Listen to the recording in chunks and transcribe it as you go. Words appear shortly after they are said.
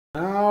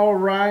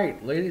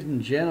right, ladies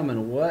and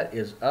gentlemen, what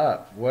is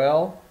up?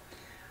 Well,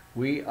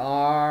 we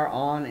are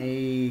on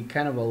a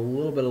kind of a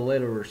little bit of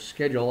later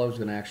schedule. I was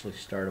going to actually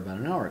start about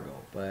an hour ago,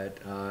 but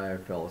I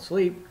fell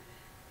asleep.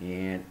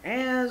 And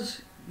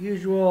as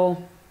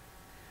usual,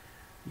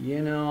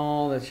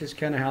 that's just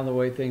kind of how the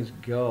way things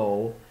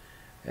go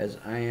as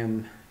I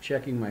am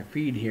checking my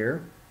feed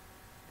here.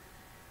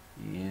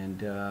 And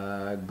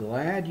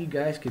glad you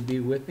guys could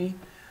be with me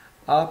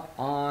up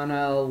on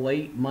a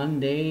late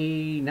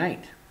Monday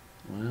night.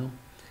 Well,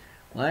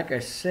 like I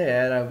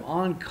said, I'm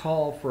on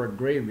call for a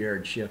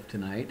graveyard shift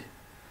tonight,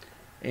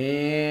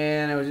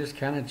 and I was just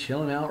kind of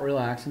chilling out,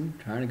 relaxing,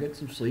 trying to get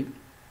some sleep.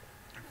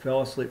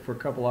 Fell asleep for a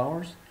couple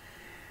hours,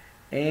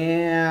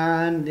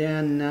 and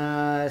then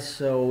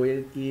so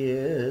it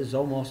is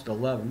almost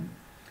 11.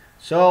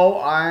 So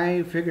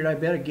I figured I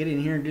better get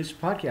in here and do some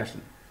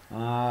podcasting.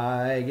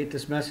 Get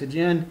this message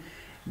in,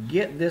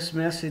 get this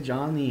message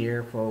on the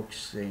air,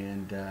 folks,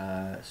 and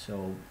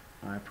so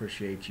I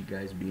appreciate you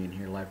guys being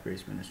here. Life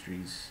Grace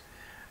Ministries,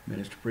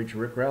 Minister Preacher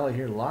Rick Rowley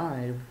here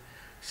live,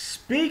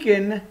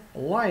 speaking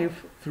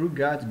life through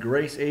God's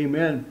grace.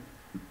 Amen.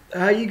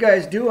 How you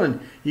guys doing?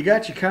 You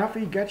got your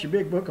coffee? You got your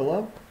big book of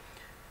love?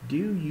 Do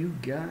you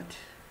got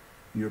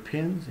your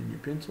pens and your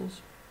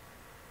pencils?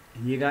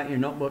 And you got your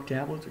notebook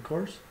tablets, of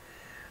course?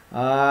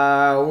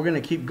 We're going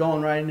to keep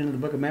going right into the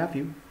book of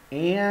Matthew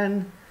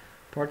and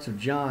parts of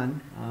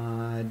John,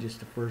 just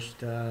the first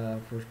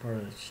part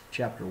of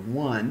chapter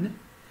 1.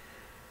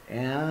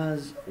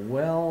 As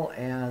well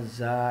as,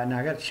 now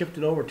I got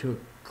shifted over to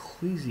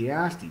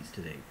Ecclesiastes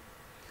today,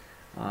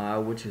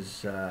 which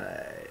is,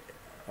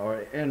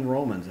 and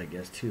Romans, I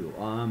guess, too.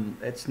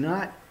 It's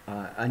not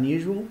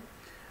unusual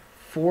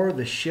for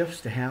the shifts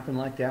to happen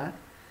like that.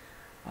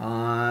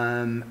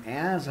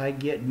 As I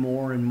get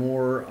more and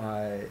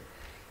more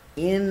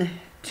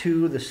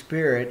into the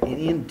Spirit and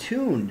in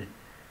tuned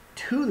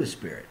to the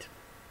Spirit.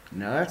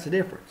 Now that's the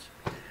difference.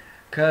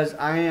 Because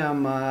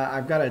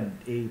I've got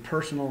a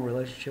personal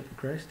relationship with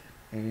Christ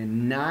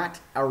and not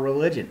a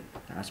religion.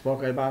 I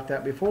spoke about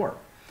that before.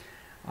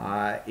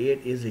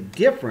 It is a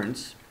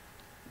difference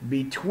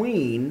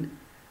between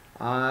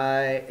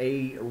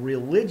a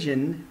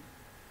religion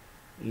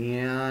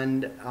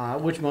and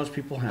which most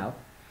people have.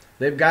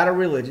 They've got a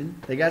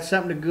religion. They got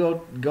something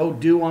to go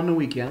do on the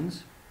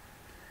weekends.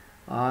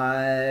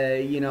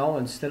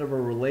 Instead of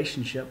a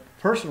relationship,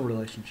 personal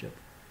relationship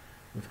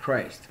with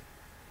Christ.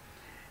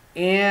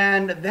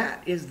 And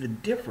that is the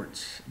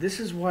difference. This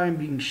is why I'm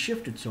being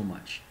shifted so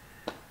much.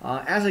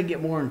 As I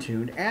get more in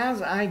tune, as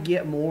I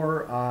get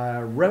more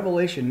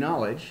revelation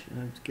knowledge,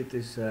 let's get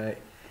this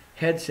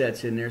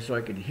headsets in there so I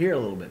can hear a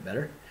little bit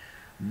better.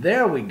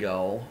 There we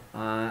go.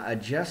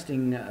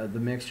 Adjusting the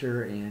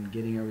mixer and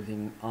getting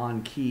everything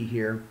on key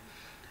here.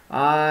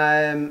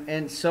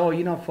 And so,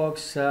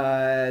 folks,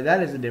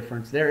 that is the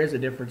difference. There is a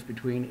difference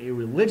between a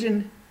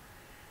religion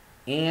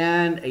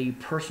and a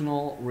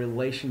personal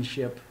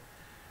relationship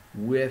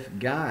with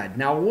God.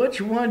 Now,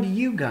 which one do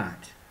you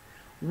got?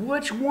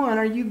 Which one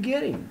are you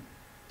getting?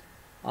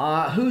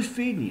 Who's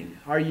feeding you?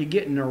 Are you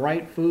getting the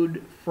right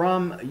food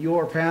from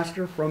your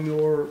pastor, from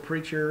your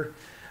preacher,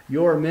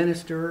 your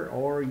minister,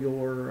 or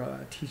your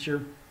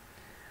teacher?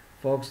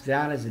 Folks,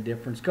 that is the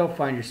difference. Go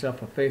find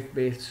yourself a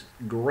faith-based,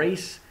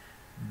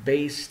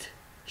 grace-based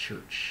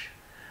church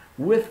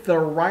with the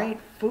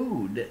right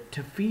food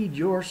to feed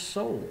your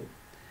soul.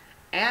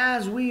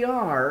 As we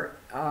are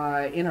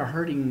in a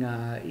hurting,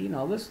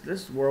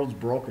 this world's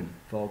broken,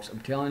 folks.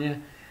 I'm telling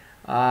you,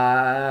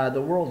 the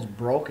world's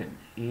broken,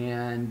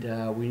 and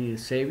we need a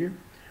Savior.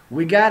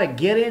 We got to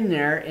get in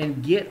there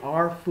and get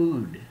our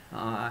food.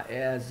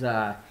 As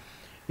I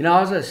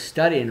was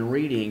studying and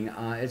reading,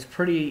 it's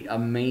pretty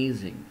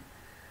amazing.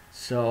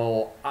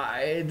 So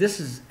this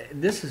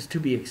is to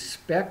be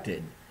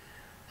expected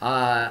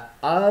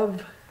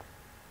of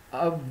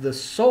the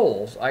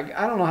souls. I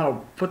don't know how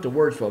to put the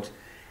words, folks.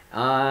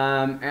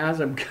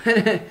 As I'm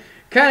kind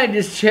of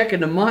just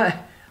checking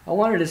I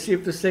wanted to see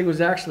if this thing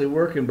was actually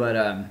working, but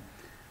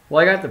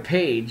well, I got the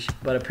page,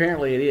 but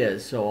apparently it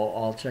is, so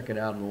I'll check it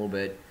out in a little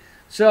bit.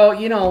 So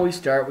we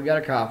got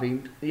a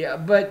coffee, yeah,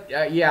 but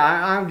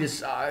I'm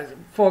just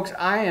folks,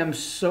 I am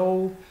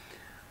so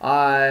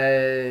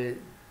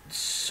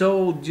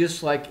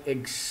just like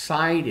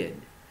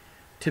excited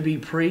to be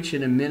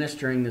preaching and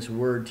ministering this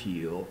word to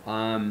you.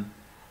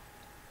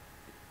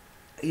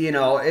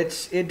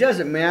 It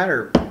doesn't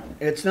matter.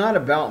 It's not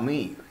about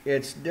me.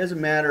 It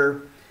doesn't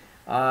matter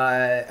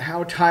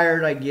how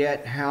tired I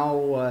get,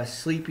 how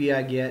sleepy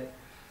I get.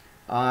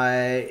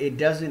 It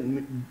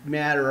doesn't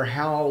matter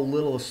how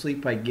little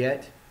sleep I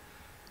get.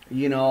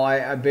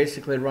 I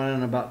basically run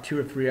on about 2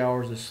 or 3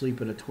 hours of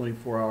sleep in a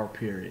 24-hour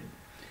period.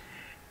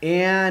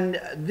 And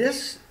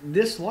this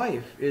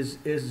life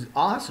is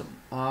awesome.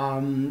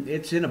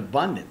 It's in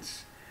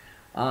abundance.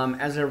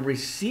 As I've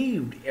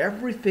received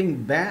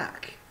everything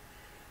back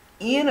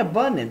in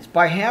abundance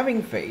by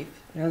having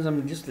faith, as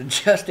I'm just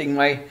adjusting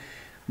my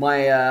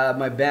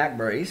back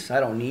brace. I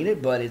don't need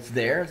it, but it's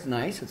there. It's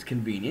nice. It's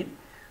convenient.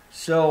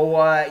 So,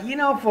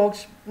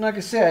 folks, like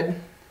I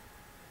said,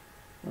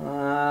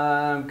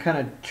 I'm kind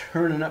of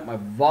turning up my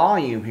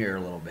volume here a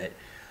little bit.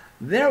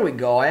 There we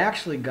go. I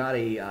actually got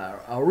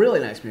a really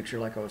nice mixer,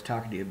 like I was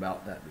talking to you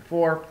about that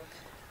before.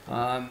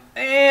 And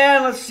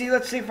let's see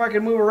if I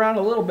can move around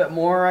a little bit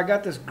more. I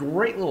got this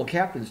great little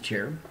captain's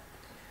chair.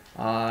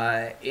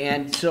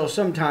 And so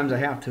sometimes I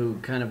have to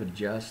kind of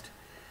adjust.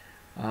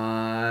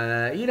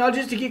 You know,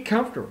 just to get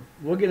comfortable.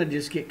 We're going to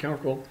just get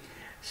comfortable.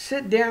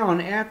 Sit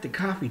down at the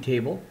coffee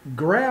table,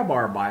 grab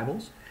our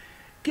Bibles,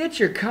 get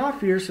your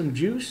coffee or some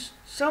juice,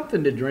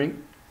 something to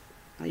drink.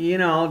 You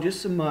know,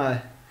 just some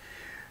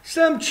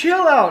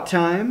chill out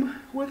time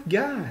with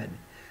God.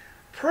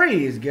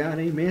 Praise God,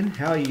 amen.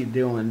 How you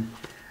doing?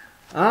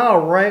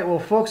 All right, well,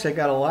 folks, I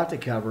got a lot to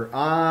cover.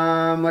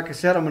 Like I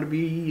said, I'm going to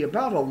be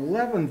about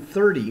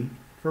 11:30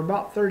 for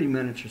about 30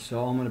 minutes or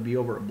so. I'm going to be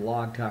over at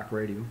Blog Talk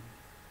Radio.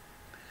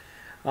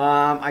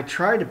 I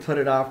tried to put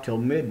it off till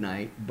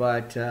midnight,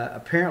 but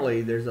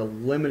apparently there's a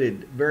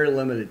very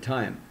limited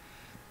time.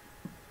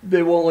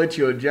 They won't let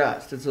you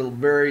adjust. It's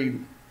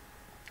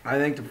I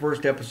think the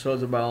first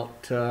episode's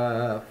about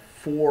 4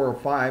 or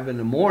 5 in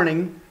the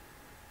morning.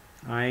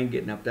 I ain't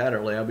getting up that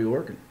early. I'll be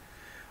working.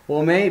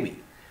 Well, maybe.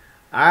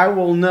 I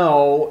will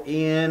know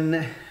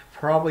in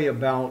probably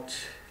about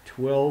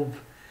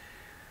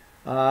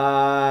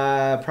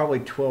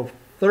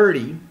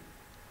 12:30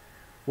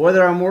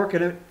 whether I'm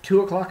working at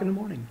 2 o'clock in the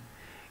morning.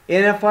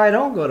 And if I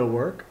don't go to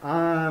work,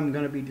 I'm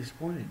going to be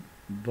disappointed.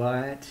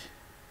 But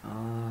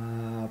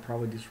I'll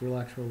probably just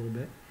relax for a little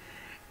bit.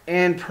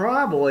 And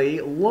probably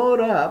load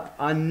up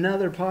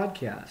another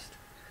podcast.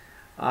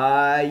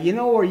 You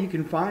know where you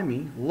can find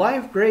me.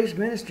 Life Grace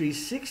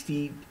Ministries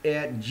 60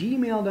 at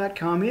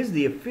gmail.com is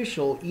the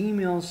official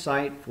email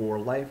site for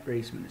Life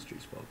Grace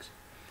Ministries, folks.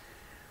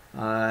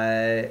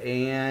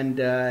 And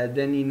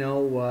then, you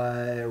know,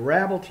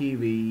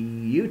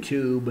 Rabble-Tv,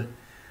 YouTube,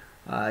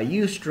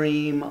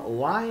 Ustream,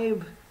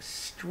 live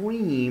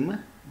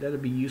stream, that'll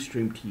be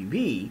Ustream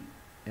TV,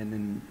 and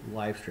then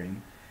live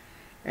stream.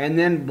 And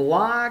then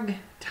Blog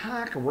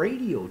Talk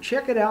Radio.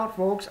 Check it out,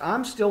 folks.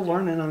 I'm still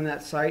learning on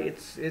that site.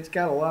 It's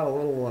got a lot of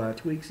little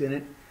tweaks in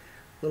it,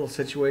 little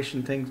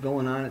situation things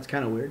going on. It's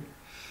kind of weird,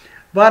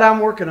 but I'm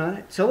working on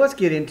it. So let's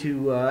get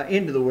into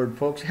the Word,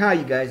 folks. How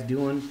you guys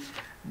doing?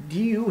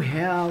 Do you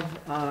have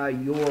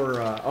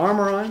your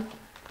armor on?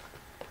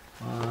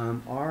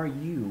 Are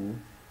you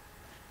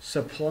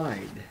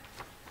supplied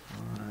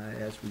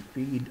as we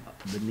feed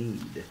the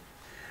need?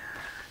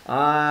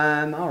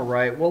 All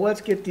right, well, let's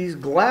get these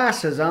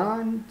glasses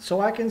on so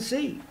I can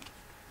see.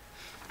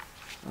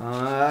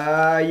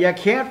 You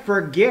can't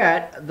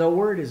forget the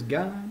Word is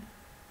God.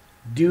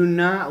 Do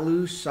not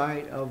lose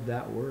sight of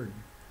that Word.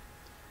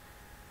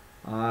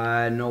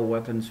 No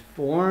weapons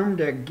formed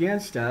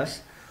against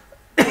us.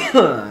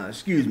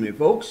 Excuse me,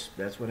 folks.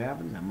 That's what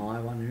happens. I'm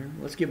live on here.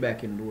 Let's get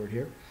back into the Word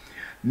here.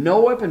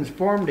 No weapons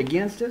formed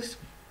against us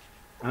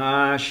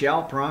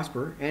shall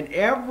prosper, and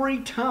every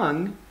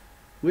tongue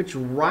which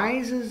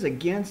rises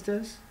against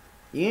us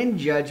in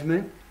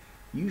judgment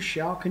you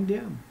shall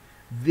condemn.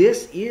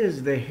 This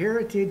is the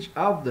heritage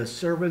of the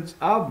servants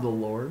of the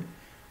Lord,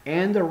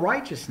 and the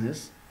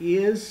righteousness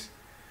is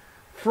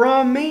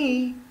from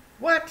me.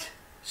 What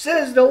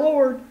says the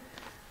Lord?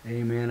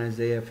 Amen.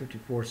 Isaiah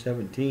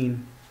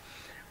 54:17.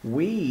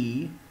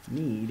 We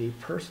need a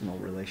personal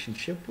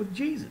relationship with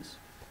Jesus,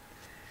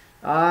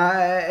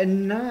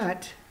 and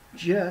not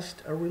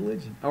just a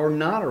religion, or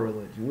not a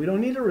religion. We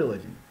don't need a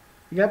religion.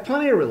 You got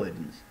plenty of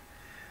religions.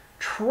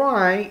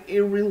 Try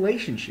a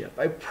relationship,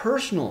 a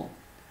personal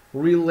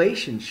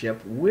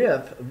relationship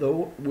with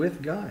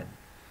God.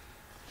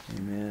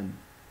 Amen.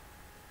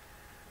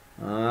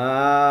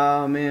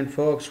 Oh, man,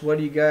 folks, what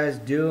are you guys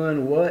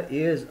doing? What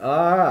is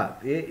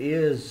up? It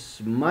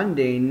is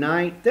Monday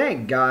night.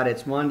 Thank God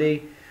it's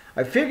Monday.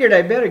 I figured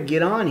I better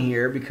get on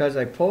here because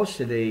I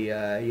posted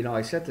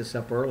I set this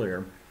up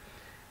earlier.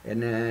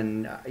 And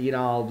then, you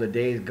know, the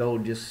days go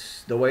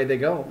just the way they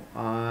go.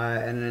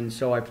 And then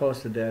so I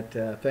posted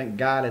that, thank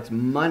God it's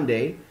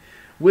Monday,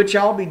 which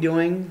I'll be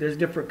doing. There's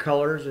different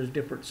colors, there's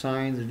different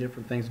signs, there's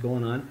different things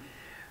going on,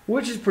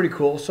 which is pretty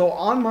cool. So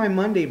on my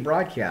Monday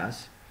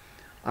broadcast,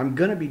 I'm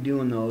going to be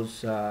doing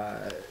those,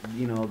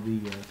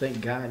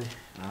 thank God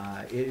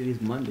it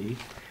is Monday,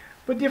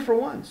 but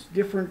different ones,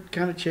 different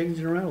kind of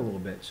changing around a little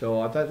bit.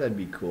 So I thought that'd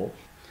be cool.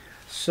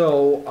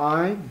 So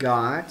I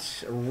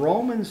got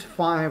Romans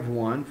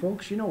 5:1,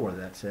 folks. You know where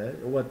that says,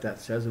 what that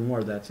says, and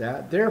where that's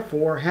at.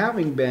 Therefore,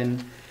 having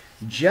been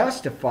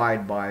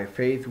justified by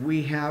faith,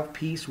 we have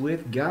peace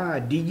with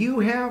God. Do you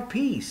have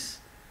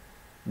peace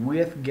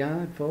with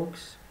God,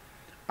 folks?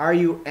 Are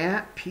you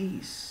at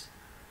peace,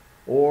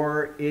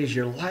 or is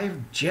your life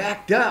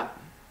jacked up?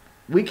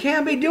 We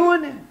can't be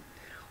doing that.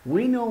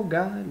 We know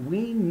God.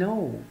 We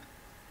know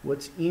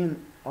what's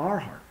in our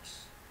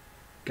hearts.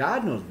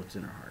 God knows what's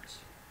in our hearts.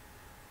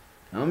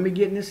 I'm going to be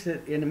getting this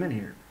in a minute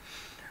here.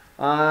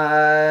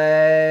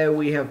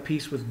 We have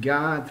peace with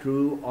God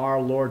through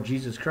our Lord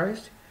Jesus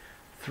Christ,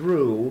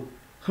 through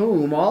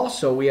whom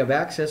also we have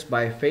access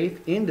by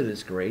faith into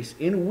this grace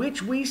in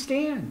which we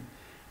stand,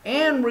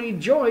 and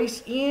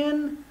rejoice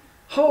in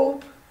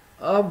hope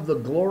of the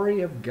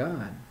glory of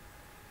God.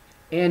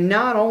 And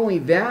not only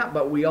that,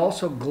 but we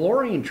also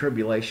glory in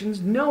tribulations,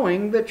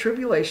 knowing that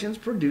tribulations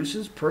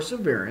produces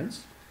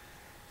perseverance.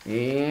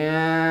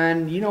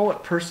 And you know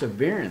what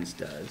perseverance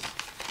does?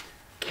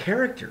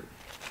 Character.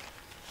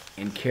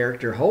 And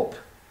character, hope.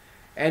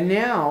 And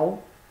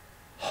now,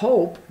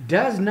 hope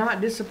does not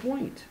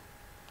disappoint.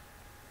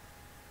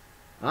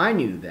 I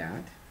knew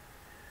that.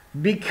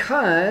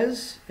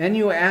 Because, and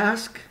you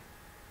ask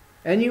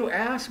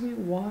me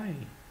why.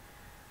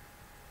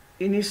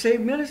 And you say,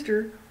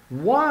 minister,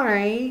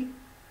 why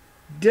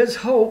does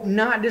hope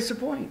not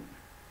disappoint?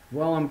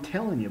 Well, I'm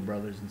telling you,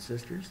 brothers and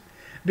sisters,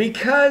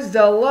 because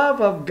the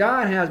love of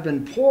God has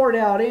been poured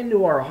out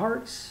into our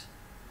hearts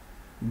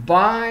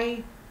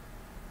by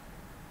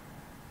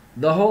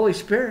the Holy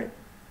Spirit,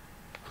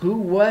 who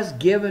was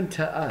given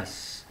to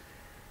us.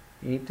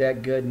 Ain't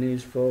that good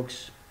news,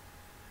 folks?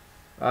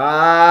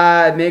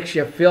 It makes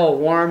you feel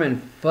warm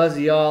and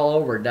fuzzy all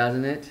over,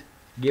 doesn't it?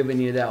 Giving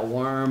you that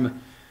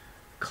warm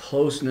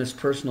closeness,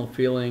 personal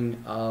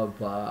feeling of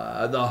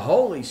the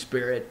Holy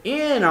Spirit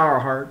in our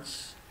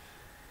hearts.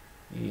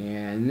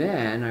 And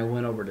then I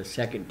went over to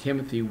 2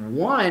 Timothy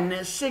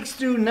 1, 6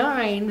 through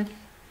 9.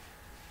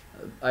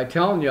 I'm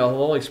telling you, the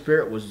Holy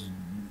Spirit was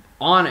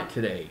on it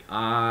today.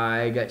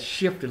 I got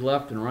shifted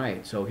left and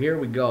right. So here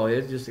we go.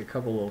 It's just a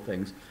couple little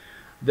things.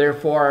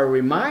 Therefore, I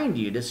remind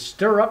you to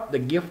stir up the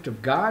gift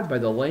of God by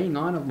the laying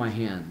on of my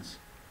hands.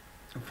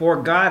 For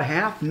God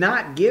hath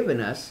not given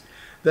us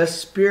the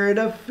spirit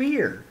of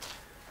fear.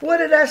 What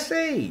did I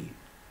say?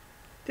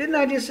 Didn't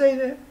I just say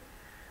that?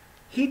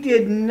 He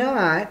did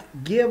not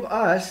give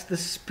us the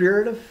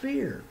spirit of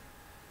fear,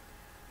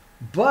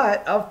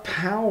 but of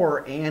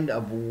power and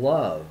of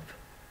love.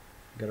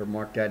 Got to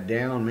mark that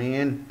down,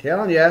 man.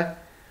 Telling you.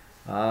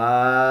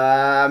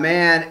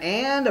 Man,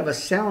 and of a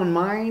sound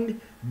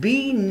mind.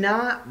 Be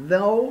not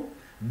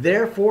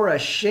therefore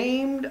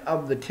ashamed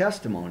of the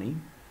testimony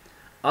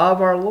of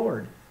our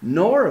Lord,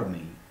 nor of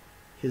me,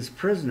 his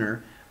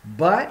prisoner,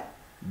 but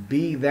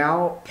be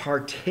thou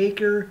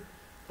partaker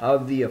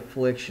of the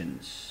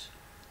afflictions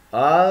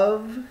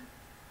of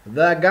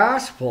the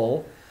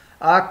gospel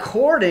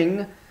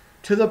according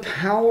to the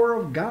power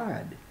of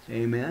God.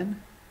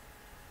 Amen.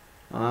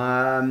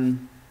 Now,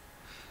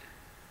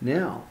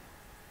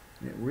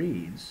 it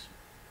reads,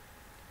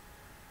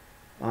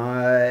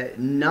 let's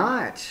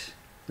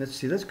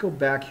go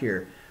back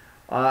here.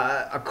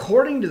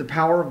 According to the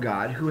power of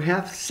God, who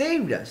hath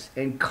saved us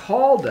and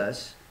called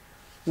us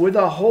with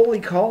a holy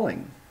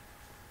calling,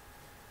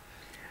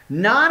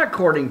 not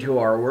according to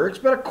our works,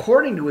 but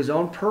according to his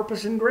own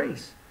purpose and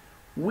grace,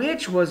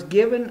 which was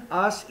given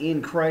us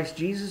in Christ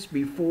Jesus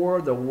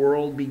before the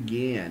world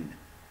began.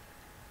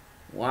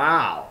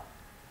 Wow.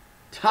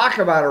 Talk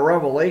about a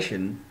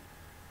revelation.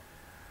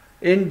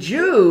 In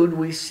Jude,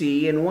 we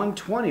see, in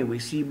 1:20, we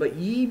see, but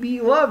ye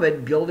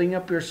beloved, building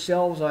up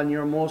yourselves on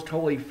your most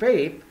holy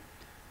faith,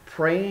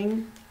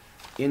 praying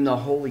in the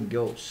Holy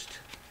Ghost.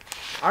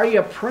 Are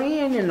you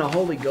praying in the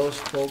Holy Ghost,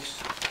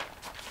 folks?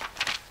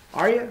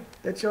 Are you?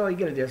 That's all you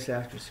got to just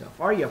ask yourself.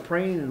 Are you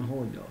praying in the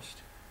Holy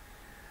Ghost?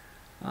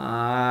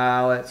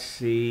 Let's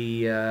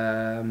see.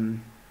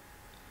 In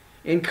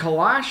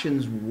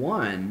Colossians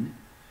 1,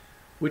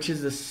 which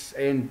is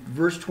in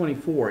verse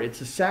 24,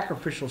 it's a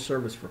sacrificial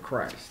service for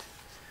Christ.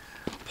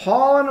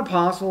 Paul, an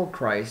apostle of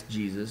Christ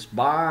Jesus,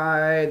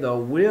 by the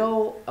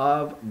will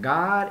of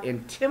God,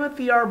 and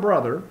Timothy, our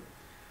brother,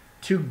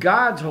 to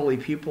God's holy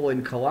people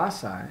in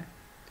Colossae,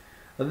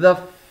 the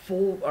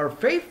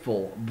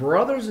faithful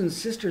brothers and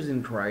sisters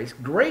in Christ,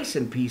 grace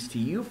and peace to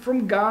you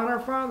from God our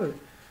Father.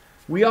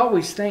 We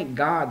always thank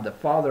God, the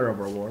Father of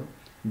our Lord,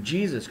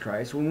 Jesus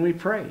Christ, when we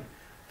pray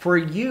for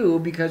you,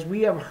 because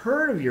we have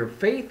heard of your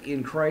faith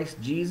in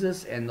Christ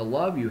Jesus and the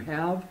love you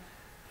have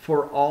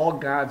for all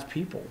God's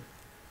people.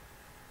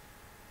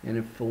 And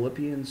in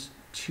Philippians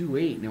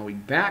 2:8, now we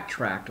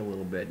backtracked a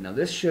little bit. Now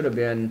this should have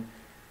been,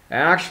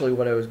 actually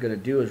what I was going to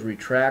do is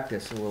retract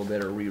this a little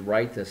bit, or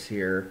rewrite this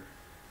here,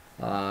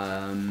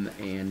 and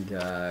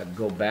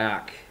go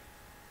back,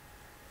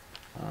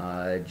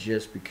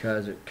 just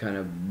because it kind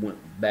of went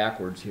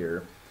backwards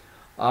here.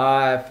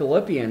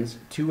 Philippians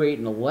 2:8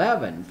 and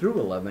 11 through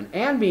 11,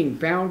 and being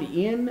found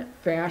in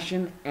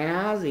fashion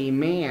as a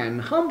man,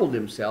 humbled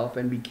himself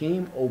and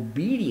became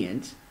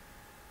obedient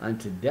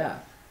unto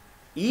death,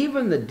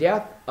 even the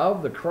death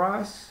of the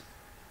cross.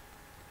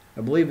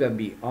 I believe that'd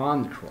be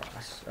on the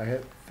cross. I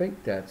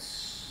think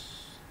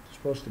that's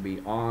supposed to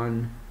be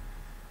on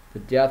the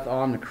death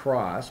on the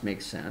cross.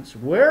 Makes sense.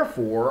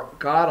 Wherefore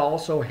God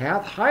also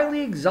hath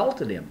highly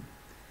exalted him,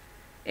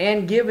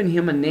 and given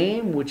him a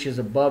name which is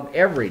above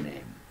every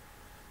name.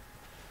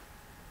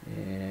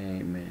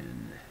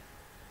 Amen.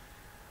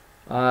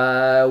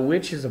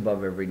 Which is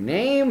above every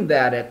name,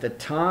 that at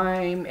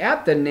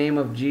the name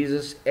of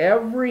Jesus,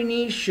 every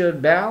knee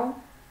should bow,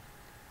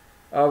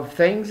 of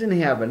things in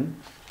heaven,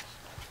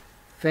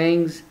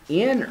 things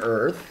in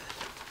earth,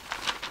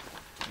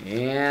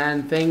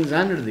 and things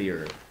under the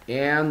earth,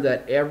 and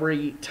that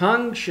every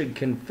tongue should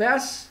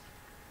confess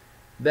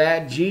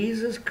that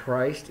Jesus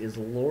Christ is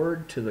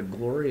Lord to the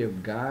glory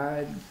of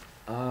God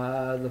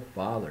the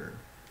Father.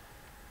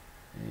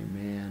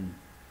 Amen.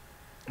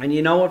 And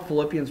you know what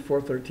Philippians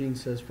 4:13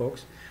 says,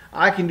 folks?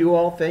 I can do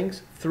all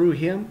things through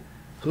him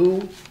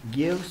who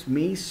gives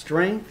me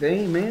strength.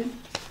 Amen.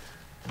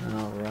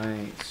 All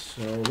right.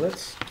 So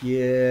let's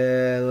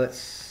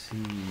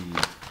see.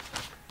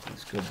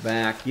 Let's go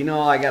back. You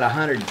know, I got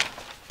 100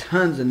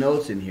 tons of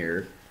notes in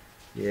here.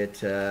 I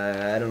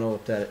don't know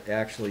if that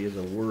actually is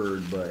a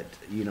word, but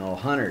you know,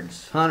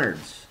 hundreds.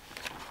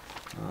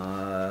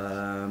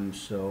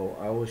 So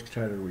I always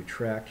try to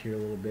retract here a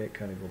little bit,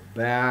 kind of go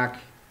back.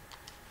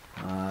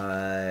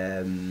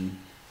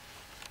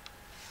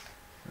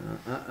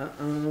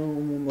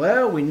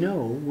 Well, we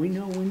know.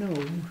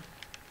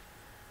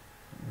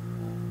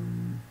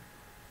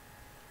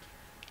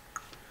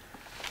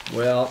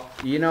 Well,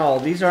 you know,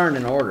 these aren't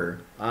in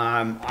order.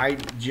 I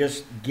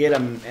just get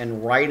them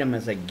and write them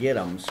as I get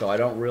them, so I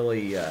don't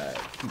really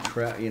keep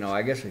track. You know,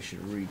 I guess I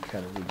should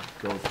kind of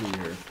go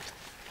through here.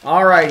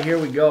 All right, here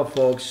we go,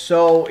 folks.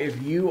 So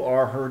if you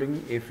are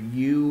hurting, if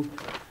you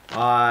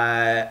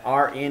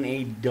are in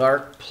a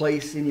dark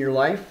place in your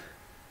life,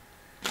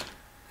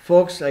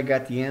 folks, I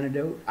got the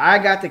antidote. I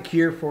got the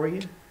cure for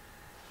you.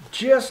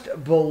 Just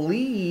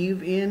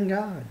believe in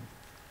God.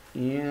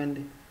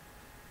 And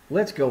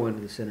let's go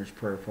into the sinner's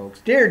prayer, folks.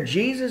 Dear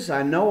Jesus,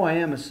 I know I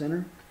am a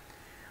sinner.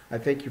 I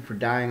thank you for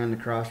dying on the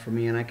cross for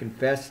me, and I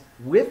confess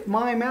with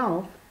my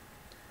mouth,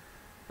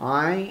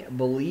 I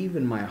believe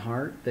in my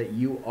heart that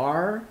you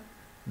are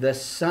the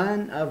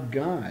Son of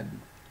God.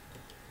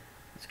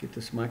 Let's get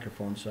this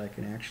microphone so I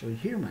can actually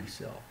hear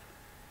myself.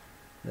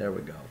 There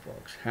we go,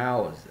 folks.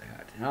 How is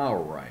that?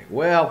 All right.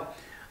 Well,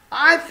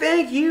 I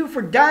thank you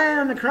for dying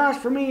on the cross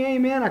for me.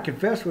 Amen. I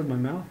confess with my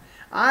mouth.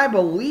 I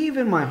believe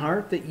in my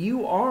heart that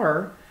you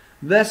are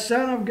the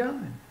Son of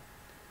God.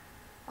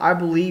 I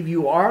believe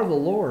you are the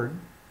Lord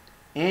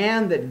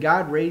and that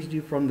God raised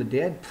you from the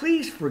dead.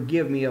 Please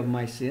forgive me of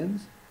my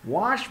sins.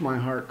 Wash my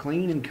heart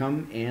clean and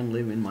come and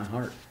live in my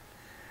heart.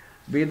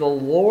 Be the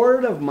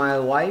Lord of my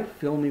life.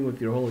 Fill me with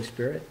your Holy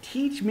Spirit.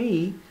 Teach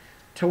me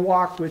to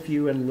walk with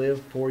you and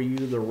live for you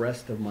the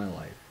rest of my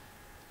life.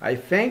 I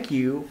thank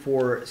you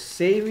for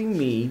saving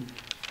me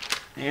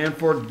and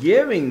for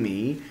giving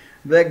me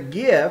the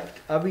gift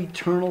of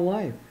eternal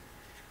life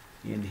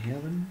in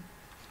heaven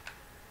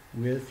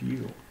with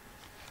you.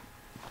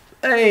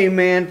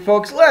 Amen,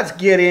 folks. Let's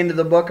get into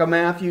the book of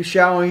Matthew,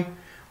 shall we?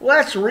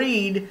 Let's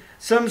read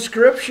some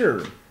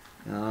scripture.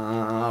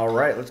 All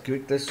right, let's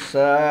get this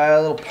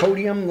little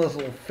podium, this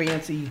little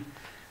fancy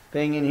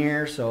thing in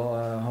here.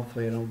 So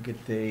hopefully I don't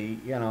get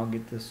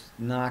get this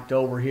knocked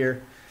over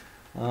here.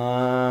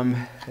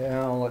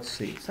 Let's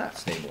see. It's not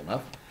stable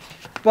enough,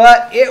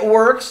 but it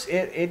works.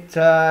 It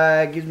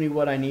gives me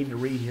what I need to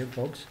read here,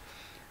 folks.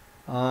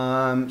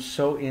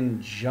 So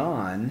in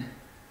John,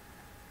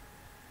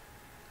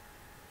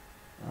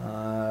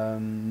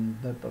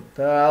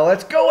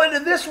 let's go into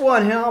this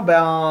one. How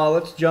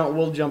about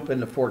we'll jump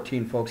into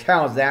 14, folks.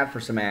 How's that for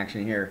some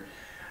action here?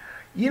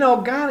 You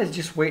know, God is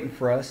just waiting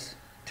for us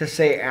to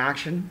say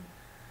action.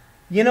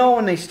 You know,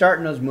 when they start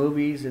in those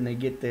movies and they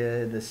get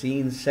the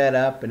scenes set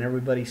up and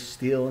everybody's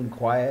still and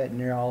quiet and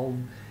they're all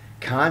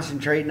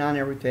concentrating on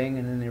everything,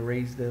 and then they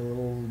raise the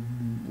little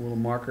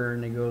marker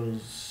and it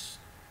goes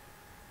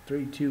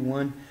 3, 2,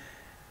 1,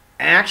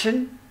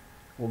 action.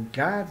 Well,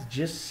 God's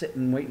just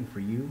sitting waiting for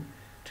you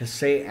to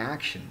say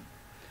action.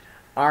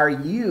 Are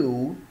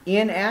you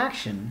in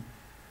action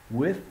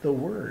with the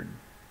Word?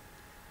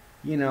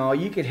 You know,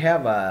 you could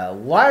have a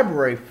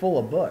library full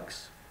of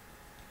books,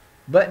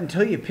 but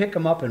until you pick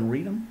them up and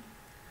read them,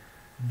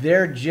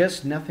 they're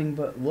just nothing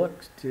but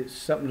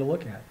something to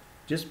look at.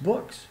 Just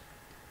books.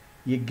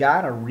 You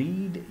got to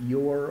read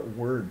your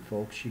Word,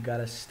 folks. You got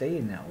to stay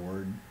in that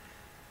Word.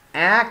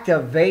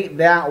 Activate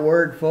that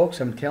Word, folks.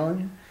 I'm telling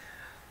you.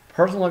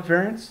 Personal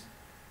experience.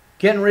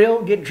 Getting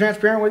real, getting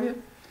transparent with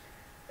you.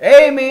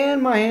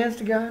 Amen. My hands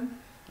to God.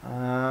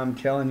 I'm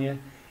telling you,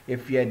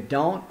 if you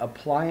don't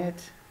apply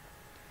it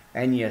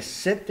and you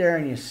sit there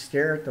and you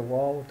stare at the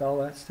wall with all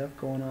that stuff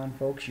going on,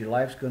 folks, your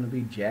life's going to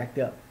be jacked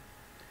up.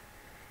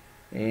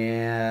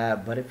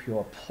 But if you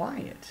apply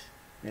it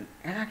and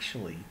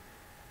actually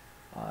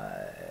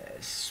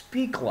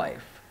speak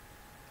life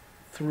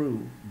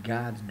through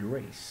God's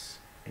grace,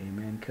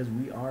 amen, because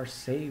we are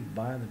saved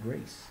by the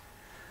grace.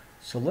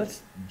 So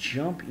let's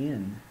jump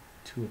in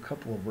to a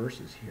couple of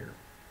verses here.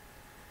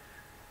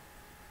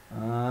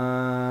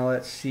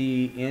 Let's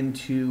see,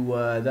 into,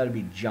 that'll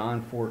be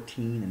John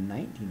 14 and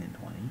 19 and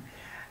 20.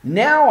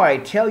 Now I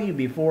tell you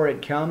before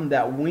it come,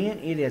 that when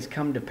it has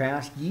come to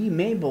pass, ye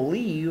may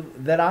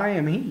believe that I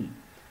am he.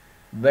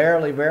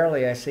 Verily,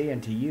 verily, I say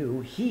unto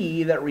you,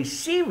 he that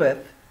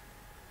receiveth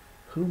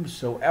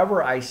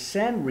whomsoever I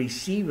send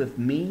receiveth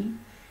me,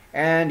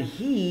 and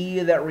he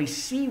that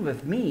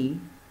receiveth me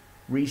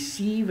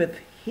receiveth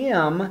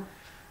him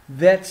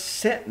that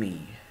sent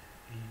me.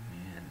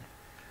 Amen.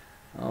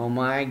 Oh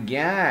my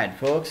God,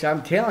 folks,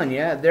 I'm telling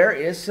you, there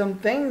is some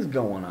things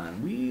going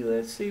on.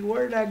 Let's see,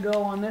 where did I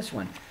go on this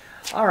one?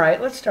 All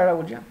right, let's start out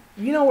with John.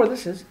 You know where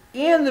this is.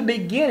 In the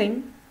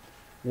beginning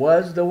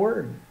was the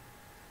Word.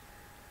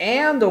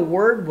 And the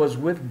Word was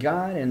with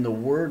God, and the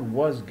Word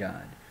was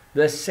God.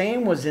 The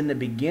same was in the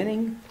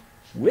beginning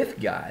with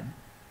God.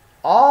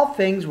 All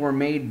things were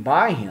made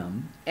by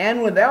him,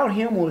 and without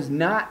him was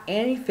not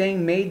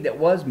anything made that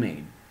was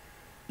made.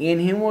 In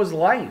him was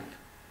life,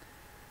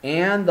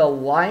 and the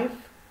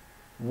life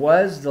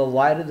was the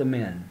light of the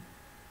men.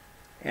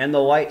 And the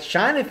light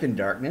shineth in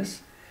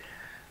darkness,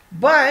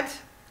 but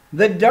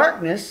the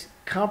darkness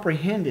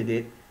comprehended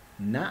it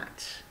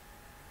not.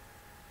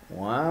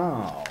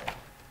 Wow.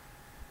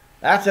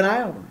 That's an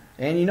eye-opener.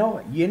 And you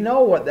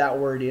know what that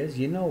word is.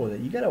 You know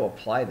it. You got to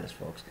apply this,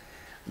 folks.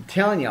 I'm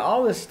telling you,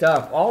 all this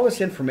stuff, all this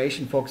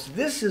information, folks,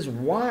 this is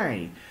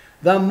why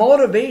the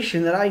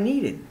motivation that I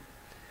needed.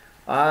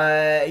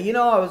 I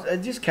was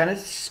just kind of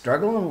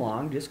struggling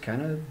along, just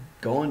kind of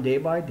going day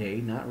by day,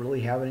 not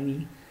really having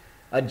any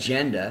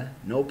agenda,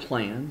 no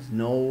plans,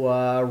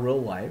 no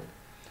real life.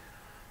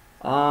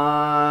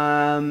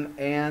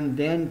 And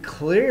then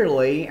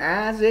clearly,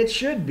 as it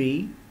should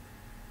be,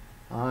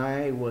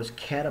 I was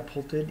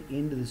catapulted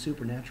into the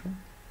supernatural,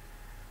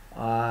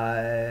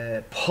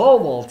 pole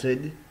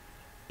vaulted,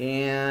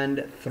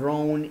 and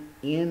thrown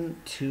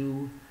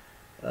into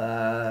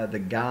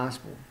the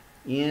gospel,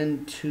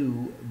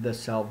 into the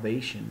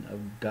salvation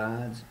of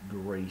God's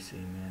grace.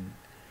 Amen.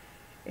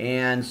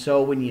 And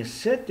so when you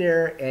sit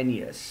there and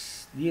you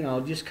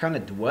just kind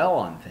of dwell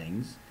on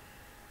things,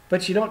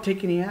 but you don't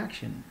take any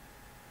action,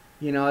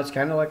 it's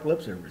kind of like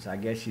lip service. I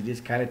guess you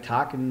just kind of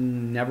talk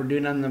and never do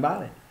nothing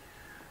about it.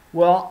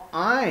 Well,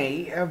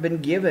 I have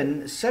been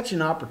given such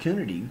an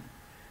opportunity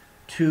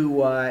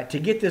to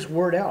get this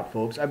word out,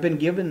 folks. I've been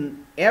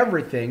given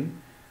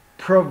everything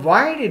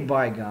provided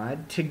by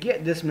God to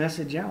get this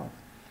message out.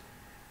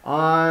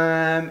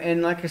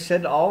 And like I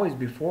said always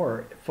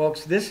before,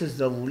 folks, this is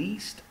the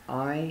least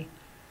I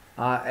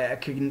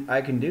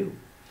can do.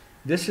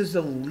 This is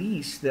the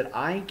least that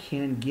I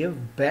can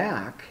give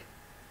back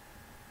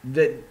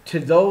to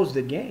those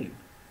that gave.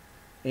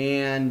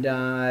 And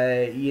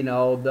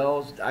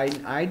those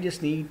I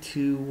just need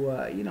to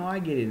I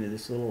get into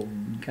this little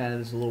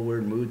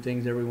weird mood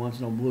things every once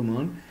in a blue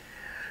moon,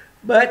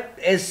 but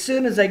as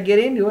soon as I get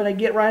into it, I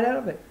get right out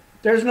of it.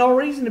 There's no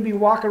reason to be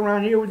walking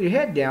around here with your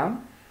head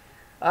down.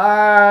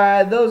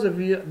 Those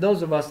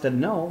of us that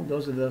know,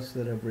 those of us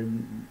that have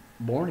been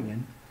born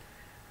again,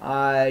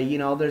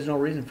 there's no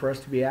reason for us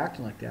to be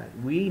acting like that.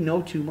 We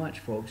know too much,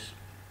 folks.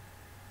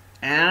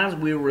 As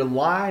we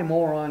rely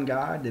more on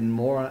God and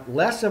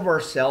less of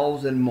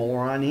ourselves and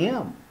more on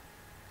Him.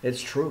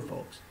 It's true,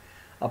 folks.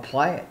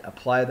 Apply it.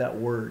 Apply that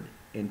word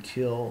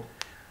until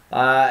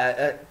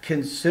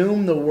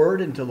consume the word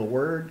until the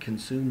word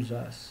consumes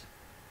us.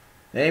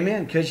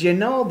 Amen. Because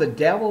the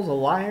devil's a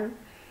liar.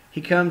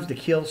 He comes to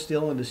kill,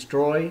 steal, and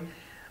destroy.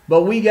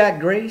 But we got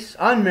grace,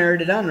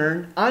 unmerited,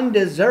 unearned,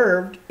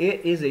 undeserved.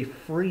 It is a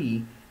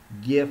free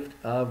gift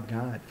of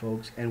God,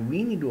 folks. And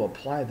we need to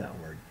apply that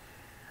word.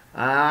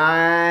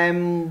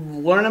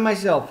 I'm learning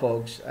myself,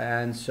 folks,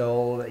 and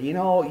so if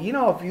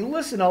you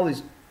listen to all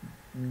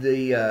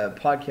the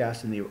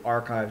podcasts and the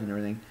archives and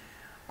everything,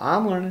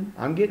 I'm learning.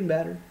 I'm getting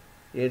better.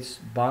 It's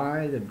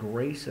by the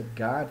grace of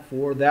God,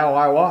 for thou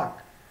I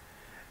walk,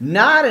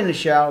 not in the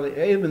shadow.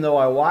 Even though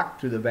I walk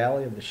through the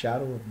valley of the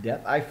shadow of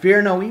death, I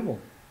fear no evil.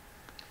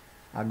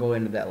 I'll go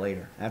into that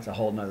later. That's a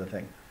whole nother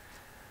thing.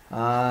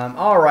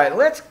 All right,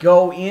 let's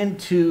go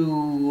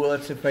into.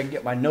 Let's see if I can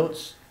get my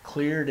notes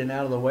cleared and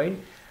out of the way.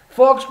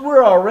 Folks,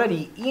 we're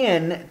already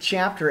in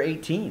chapter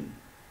 18,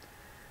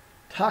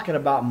 talking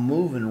about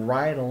moving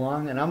right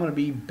along, and I'm going to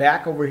be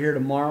back over here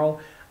tomorrow.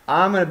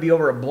 I'm going to be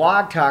over at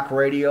Blog Talk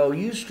Radio,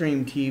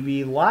 Ustream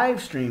TV,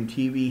 Livestream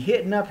TV,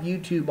 hitting up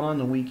YouTube on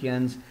the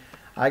weekends.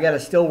 I got to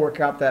still work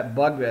out that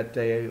bug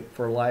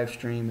for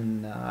Livestream,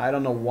 and I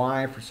don't know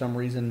why. For some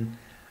reason,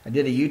 I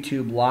did a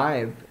YouTube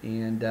Live,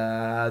 and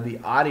the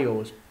audio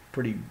was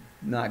pretty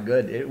not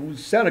good. It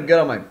sounded good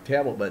on my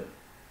tablet, but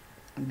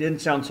it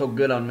didn't sound so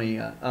good on me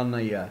on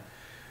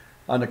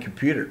the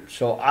computer.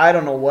 So I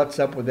don't know what's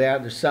up with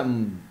that. There's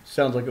something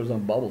sounds like it was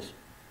on bubbles,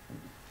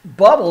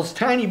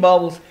 tiny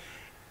bubbles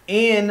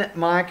in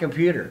my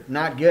computer.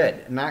 Not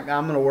good. I'm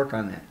going to work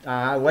on that.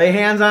 I lay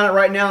hands on it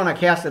right now and I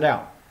cast it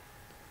out.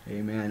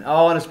 Amen.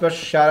 Oh, and a special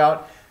shout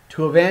out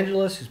to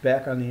Evangelist, who's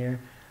back on the air.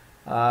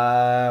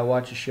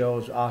 Watch the show.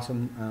 It's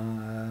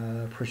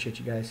awesome. Appreciate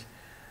you guys.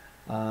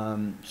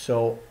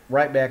 So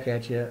right back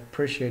at you.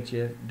 Appreciate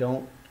you.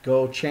 Don't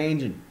go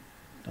changing.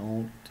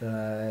 Don't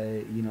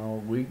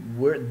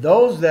we're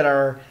those that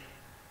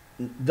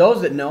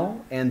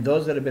know and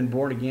those that have been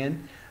born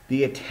again.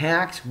 The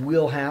attacks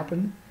will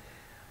happen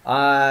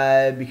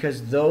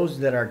because those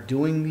that are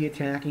doing the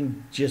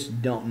attacking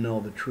just don't know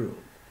the truth,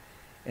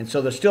 and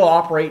so they're still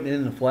operating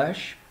in the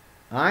flesh.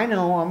 I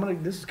know.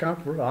 This is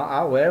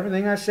controversial.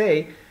 Everything I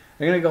say,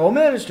 they're gonna go, "Oh,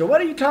 minister,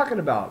 what are you talking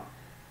about?"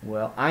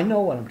 Well, I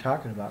know what I'm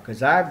talking about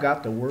because I've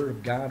got the Word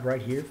of God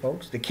right here,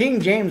 folks. The King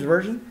James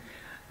Version,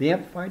 the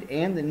Amplified,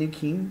 and the New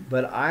King.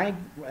 But I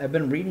have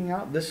been reading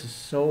out. This is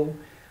so,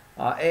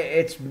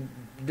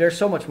 there's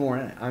so much more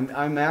in it.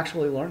 I'm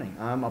actually learning.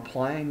 I'm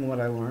applying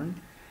what I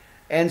learned.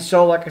 And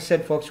so, like I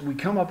said, folks, we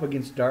come up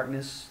against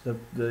darkness, the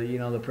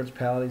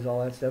principalities,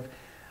 all that stuff.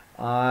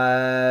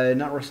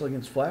 Not wrestling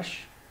against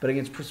flesh, but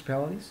against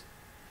principalities,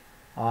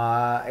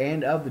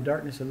 and of the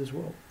darkness of this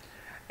world.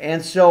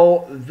 And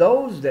so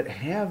those that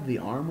have the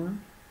armor,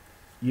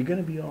 you're going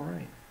to be all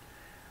right.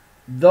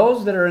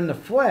 Those that are in the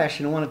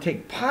flesh and want to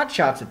take pot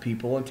shots at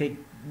people and take,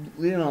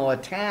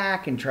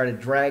 attack and try to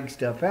drag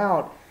stuff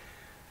out,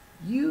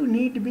 you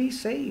need to be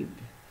saved.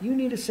 You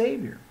need a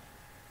Savior.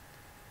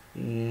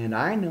 And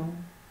I know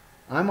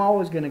I'm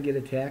always going to get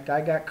attacked. I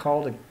got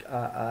called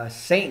a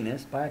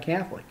Satanist by a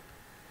Catholic.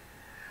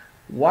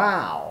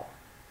 Wow.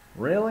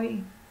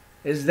 Really?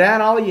 Is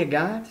that all you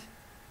got?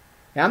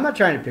 Now, I'm not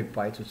trying to pick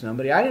fights with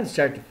somebody. I didn't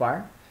start the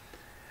fire.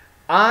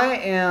 I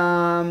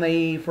am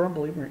a firm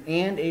believer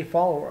and a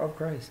follower of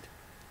Christ.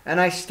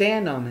 And I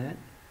stand on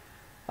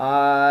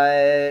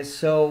that.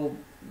 So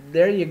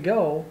there you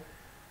go.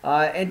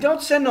 And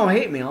don't send no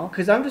hate mail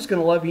because I'm just going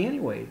to love you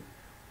anyway.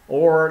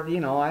 Or,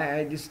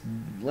 I just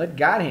let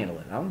God handle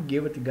it. I'll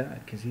give it to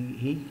God because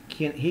he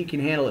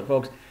can handle it,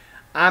 folks.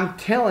 I'm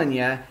telling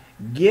you,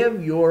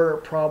 give your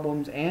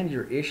problems and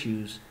your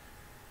issues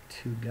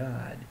to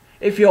God.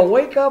 If you'll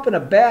wake up in a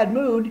bad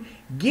mood,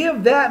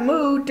 give that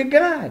mood to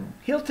God.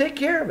 He'll take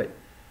care of it.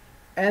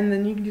 And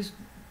then you can just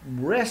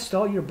rest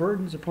all your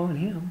burdens upon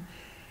Him.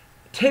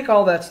 Take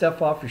all that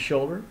stuff off your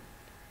shoulder.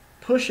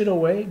 Push it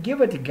away. Give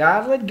it to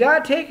God. Let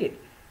God take it.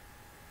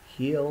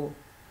 He'll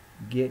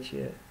get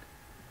you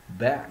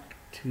back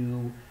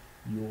to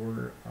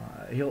your...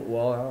 I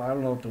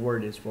don't know what the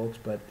word is, folks,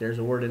 but there's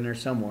a word in there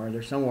somewhere.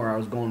 There's somewhere I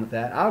was going with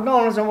that. I was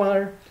going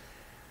somewhere.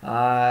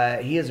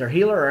 He is our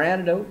healer, our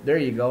antidote. There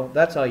you go.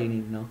 That's all you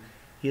need to know.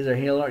 He is our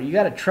healer. You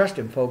got to trust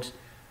Him, folks.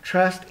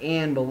 Trust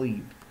and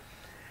believe.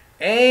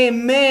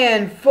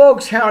 Amen,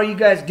 folks. How are you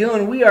guys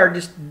doing? We are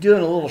just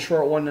doing a little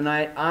short one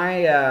tonight.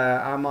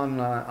 I'm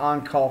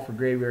on call for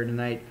graveyard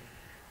tonight,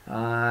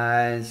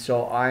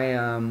 so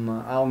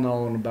I'll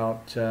know in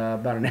about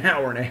an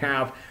hour and a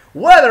half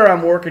whether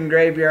I'm working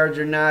graveyards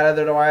or not.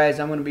 Otherwise,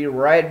 I'm going to be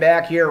right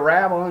back here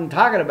rattling,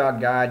 talking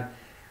about God.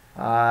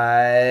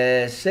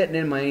 Sitting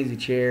in my easy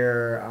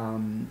chair,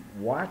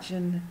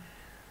 watching,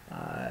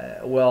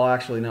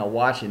 actually not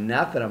watching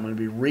nothing. I'm going to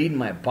be reading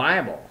my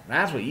Bible.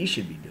 That's what you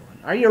should be doing.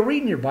 Are you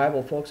reading your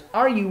Bible, folks?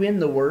 Are you in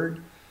the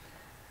Word?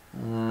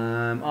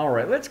 All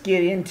right, let's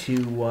get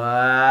into, where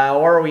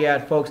are we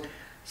at, folks?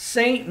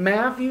 St.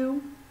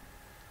 Matthew,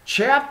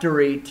 chapter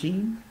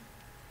 18,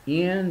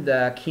 in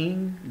the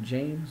King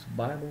James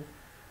Bible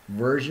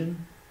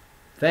version.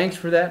 Thanks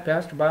for that,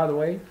 Pastor, by the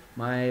way.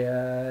 My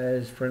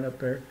his friend up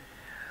there.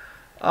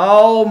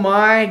 Oh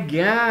my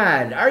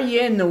God. Are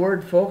you in the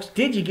Word, folks?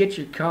 Did you get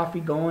your coffee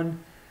going?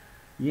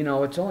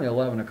 It's only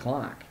 11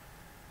 o'clock.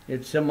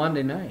 It's a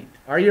Monday night.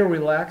 Are you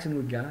relaxing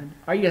with God?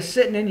 Are you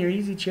sitting in your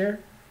easy chair?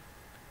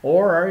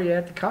 Or are you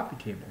at the coffee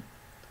table?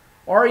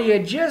 Or are you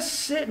just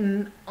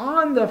sitting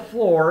on the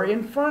floor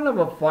in front of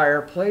a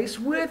fireplace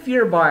with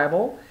your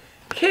Bible,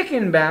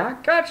 kicking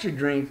back, got your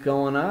drink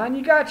going on,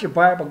 you got your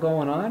Bible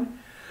going on?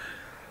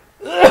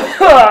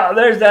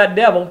 There's that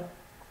devil.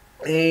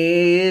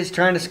 He is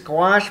trying to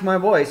squash my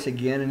voice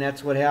again, and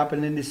that's what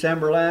happened in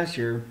December last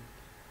year.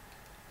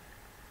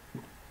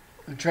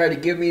 He tried to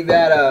give me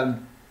that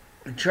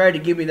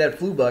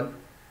flu bug,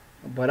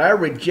 but I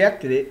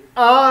rejected it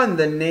on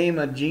the name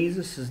of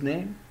Jesus'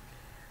 name.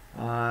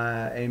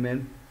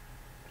 Amen.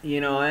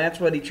 That's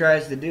what he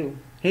tries to do.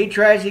 He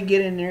tries to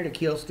get in there to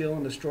kill, steal,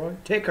 and destroy.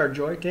 Take our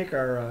joy, take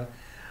our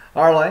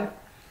life.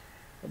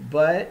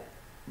 But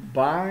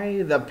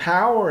by the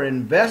power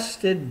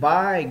invested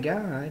by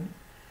God,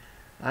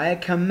 I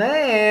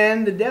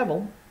command the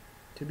devil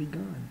to be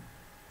gone,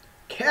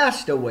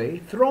 cast away,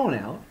 thrown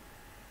out.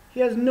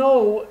 He has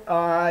no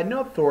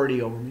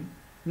authority over me,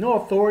 no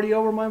authority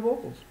over my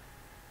vocals.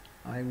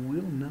 I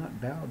will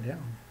not bow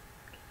down.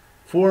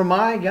 For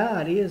my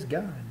God is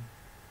God,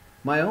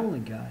 my only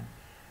God.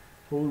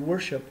 For we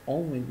worship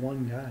only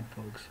one God,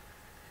 folks.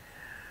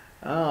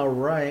 All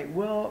right.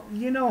 Well,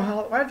 you know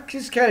how I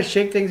just kind of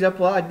shake things up.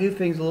 Well, I do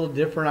things a little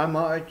different. I'm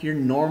like your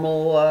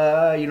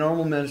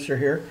normal minister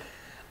here.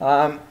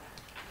 I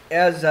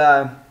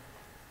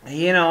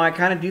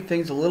kind of do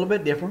things a little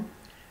bit different.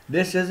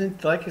 This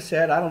isn't, like I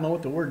said, I don't know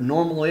what the word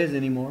normal is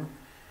anymore.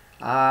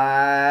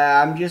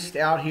 I'm just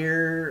out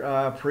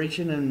here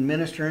preaching and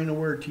ministering the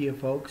word to you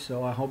folks,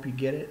 so I hope you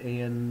get it.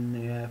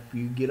 And if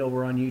you get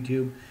over on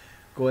YouTube,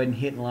 go ahead and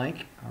hit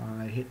like.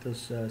 Hit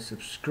those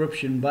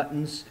subscription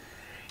buttons.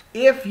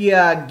 If you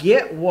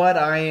get what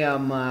I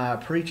am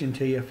preaching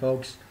to you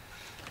folks.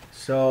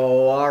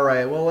 So, all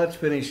right, well, let's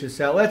finish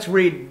this out. Let's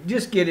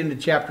just get into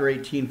chapter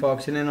 18,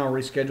 folks, and then I'll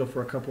reschedule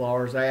for a couple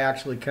hours. I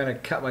actually kind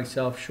of cut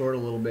myself short a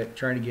little bit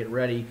trying to get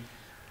ready.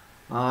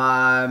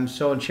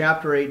 So in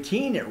chapter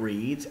 18 it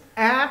reads,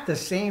 at the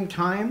same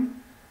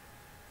time,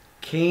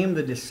 came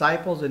the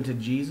disciples unto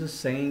Jesus,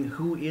 saying,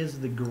 Who is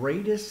the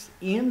greatest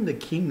in the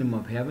kingdom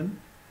of heaven?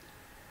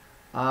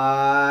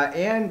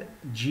 And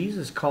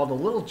Jesus called a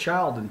little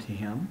child unto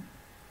him.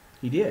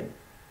 He did.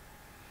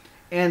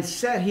 And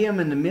set him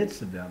in the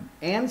midst of them,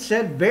 and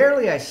said,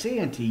 Verily I say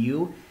unto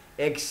you,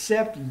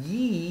 except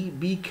ye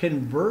be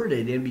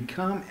converted and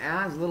become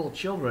as little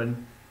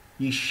children,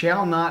 ye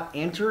shall not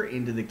enter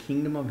into the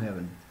kingdom of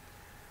heaven.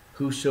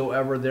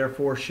 Whosoever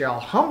therefore shall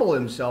humble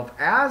himself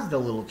as the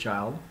little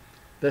child,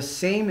 the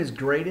same is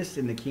greatest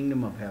in the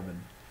kingdom of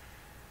heaven.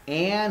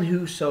 And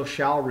whoso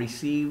shall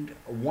receive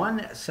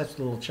one such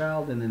little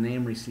child in the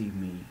name, receive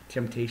me.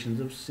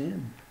 Temptations of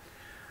sin.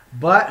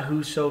 But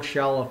whoso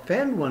shall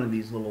offend one of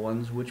these little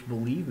ones which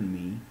believe in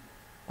me,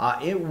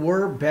 it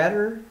were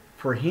better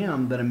for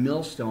him that a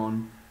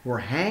millstone were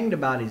hanged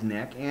about his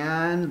neck,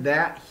 and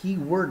that he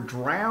were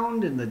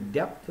drowned in the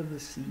depth of the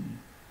sea.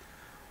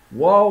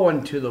 Woe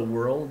unto the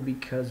world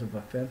because of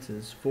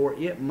offenses, for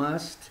it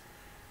must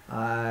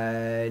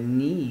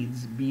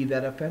needs be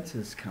that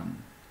offenses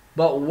come.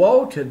 But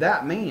woe to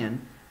that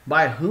man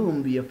by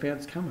whom the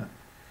offense cometh.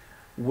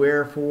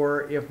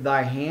 Wherefore, if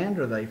thy hand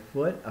or thy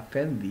foot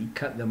offend thee,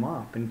 cut them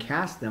off, and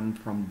cast them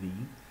from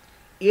thee.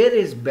 It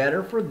is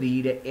better for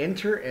thee to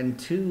enter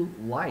into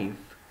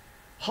life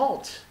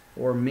halt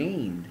or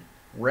maimed,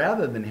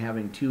 rather than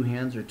having 2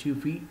 hands or 2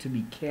 feet to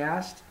be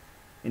cast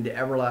into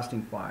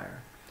everlasting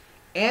fire.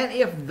 And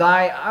if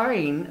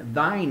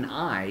thine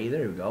eye,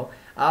 there you go,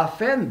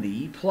 offend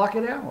thee, pluck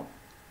it out,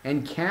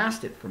 and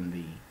cast it from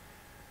thee.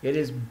 It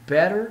is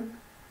better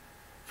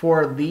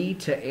for thee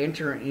to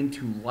enter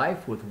into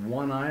life with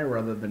 1 eye,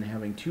 rather than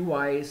having 2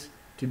 eyes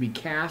to be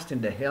cast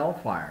into hell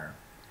fire.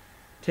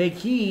 Take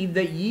heed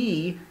that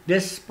ye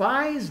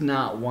despise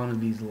not one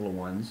of these little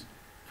ones.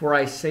 For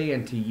I say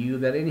unto you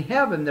that in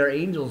heaven their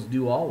angels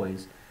do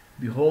always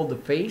behold the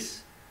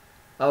face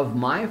of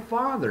my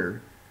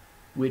Father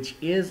which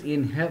is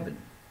in heaven.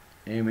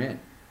 Amen.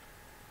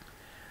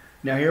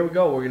 Now here we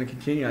go. We're going to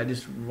continue. I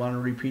just want to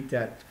repeat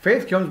that.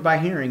 Faith comes by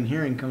hearing.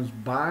 Hearing comes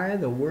by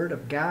the word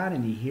of God.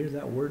 And you hear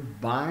that word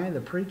by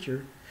the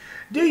preacher.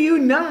 Do you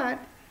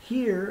not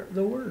hear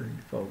the word,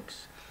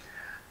 folks?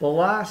 The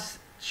lost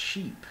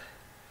sheep.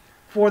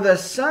 For the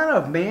Son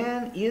of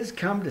Man is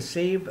come to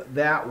save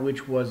that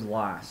which was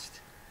lost.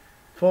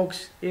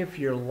 Folks, if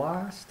you're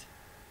lost,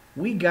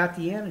 we got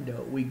the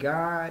antidote. We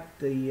got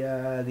the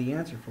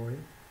answer for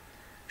you.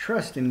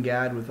 Trust in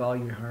God with all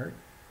your heart.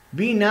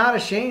 Be not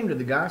ashamed of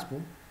the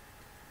gospel.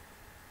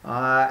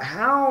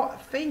 How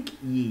think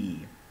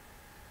ye?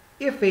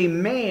 If a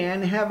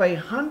man have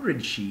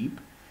 100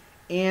 sheep,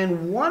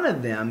 and one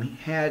of them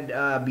had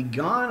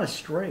begone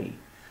astray,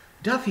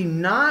 doth he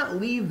not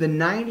leave the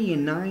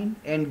 99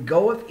 and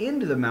goeth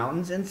into the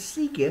mountains and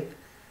seeketh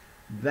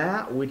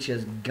that which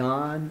has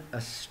gone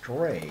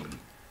astray?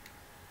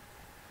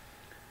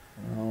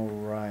 All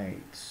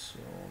right, so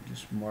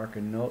just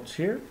marking notes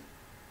here.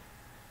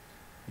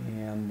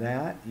 And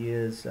that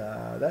is,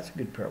 that's a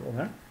good parable,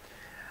 huh?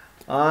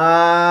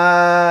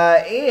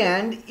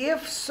 And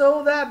if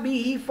so that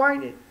be he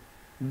find it,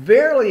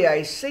 verily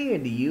I say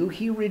unto you,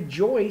 he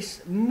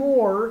rejoice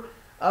more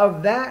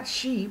of that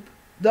sheep,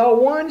 the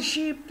one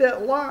sheep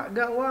that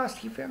got lost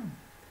he found,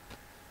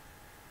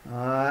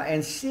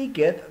 and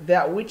seeketh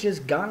that which is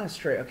gone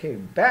astray. Okay,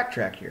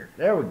 backtrack here.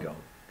 There we go.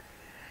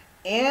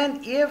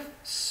 And if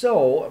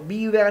so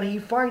be that he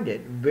find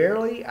it,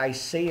 verily I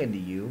say unto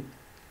you,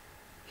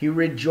 he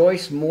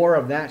rejoiced more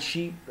of that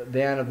sheep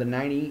than of the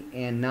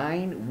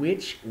 99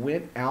 which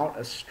went out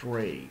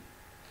astray.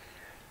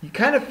 You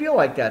kind of feel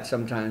like that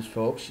sometimes,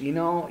 folks. You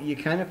know, you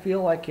kind of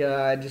feel like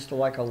just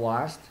like a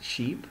lost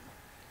sheep,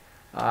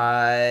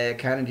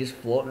 kind of just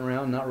floating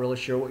around, not really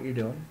sure what you're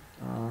doing.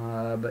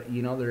 But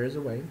you know, there is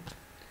a way.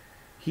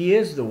 He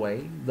is the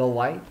way, the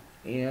light,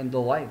 and the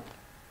life.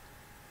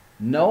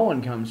 No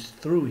one comes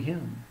through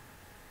him,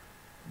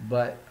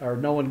 or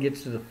no one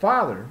gets to the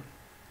Father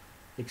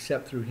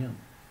except through him.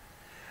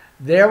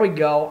 There we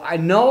go. I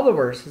know the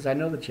verses. I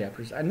know the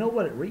chapters. I know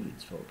what it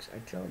reads, folks. I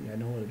tell you, I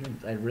know what it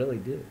reads. I really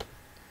do.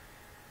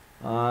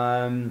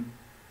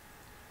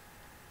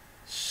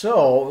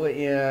 So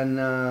in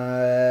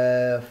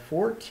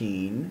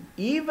 14,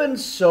 even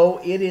so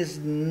it is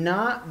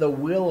not the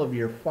will of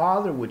your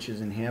Father which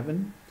is in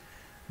heaven,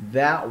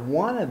 that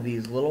one of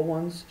these little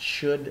ones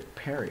should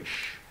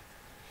perish.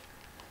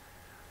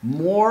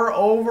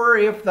 Moreover,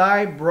 if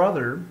thy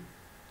brother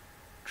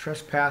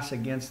trespass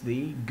against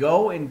thee,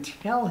 go and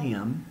tell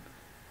him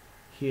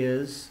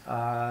his,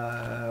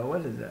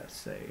 what does that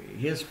say?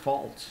 His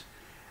faults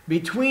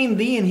between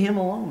thee and him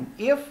alone.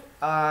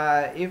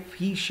 If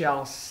he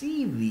shall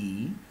see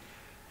thee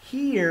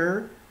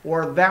here,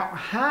 or thou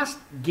hast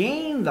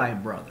gained thy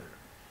brother,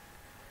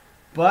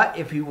 but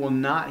if he will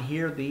not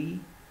hear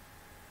thee,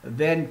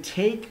 then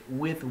take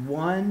with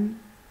one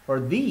or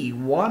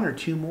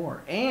 2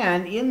 more,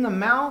 and in the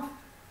mouth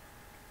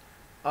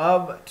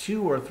of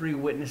 2 or 3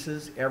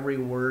 witnesses every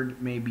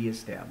word may be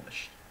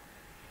established.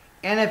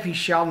 And if he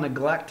shall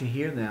neglect to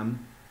hear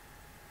them,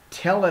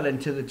 tell it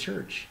unto the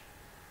church.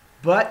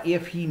 But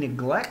if he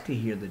neglect to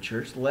hear the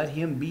church, let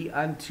him be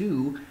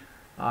unto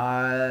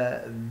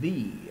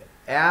thee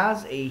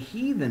as a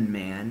heathen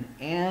man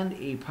and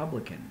a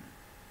publican.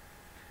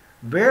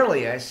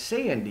 Verily I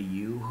say unto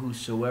you,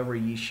 whosoever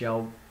ye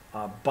shall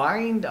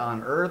bind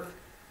on earth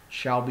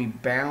shall be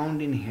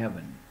bound in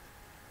heaven,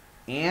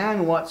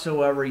 and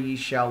whatsoever ye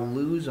shall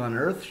loose on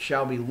earth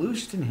shall be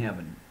loosed in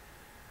heaven.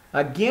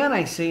 Again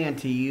I say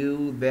unto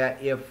you,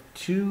 that if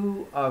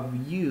two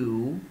of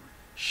you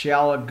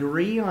shall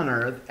agree on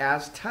earth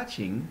as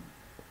touching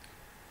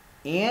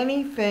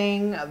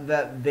anything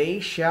that they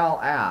shall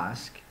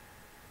ask,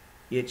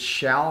 it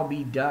shall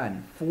be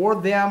done for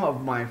them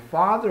of my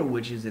Father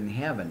which is in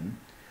heaven.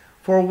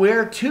 For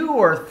where two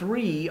or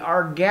three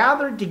are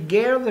gathered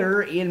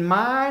together in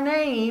my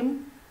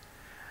name,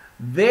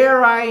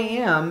 there I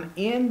am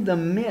in the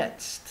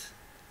midst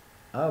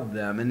of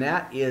them. And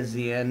that is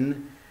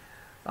in,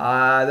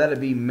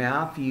 that'd be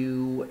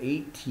Matthew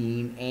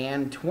 18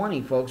 and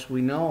 20, folks.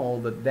 We know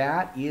that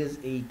that is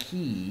a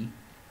key,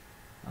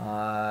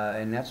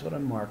 and that's what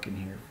I'm marking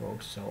here,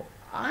 folks. So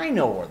I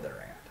know where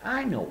they're at.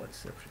 I know what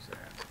scriptures they're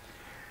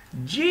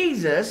at.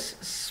 Jesus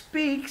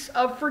speaks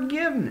of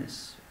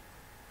forgiveness.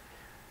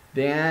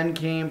 Then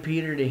came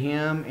Peter to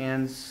him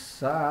and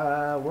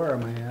saw, where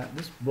am I at?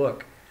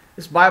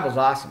 This Bible's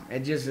awesome.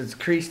 It's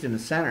creased in the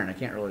center and I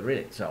can't really read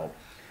it.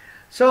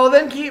 So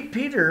then came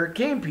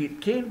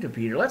to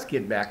Peter. Let's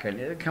get back on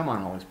it. Come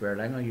on, Holy Spirit.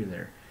 I know you're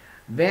there.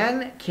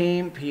 Then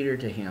came Peter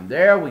to him.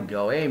 There we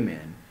go.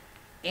 Amen.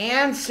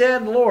 And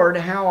said, Lord,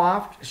 how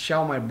oft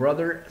shall my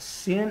brother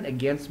sin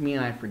against me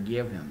and I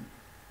forgive him?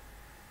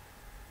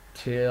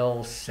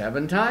 Till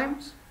 7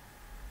 times?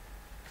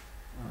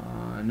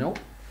 Nope.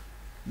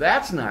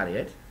 That's not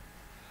it.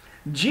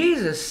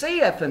 Jesus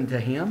saith unto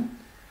him,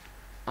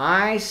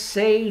 I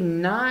say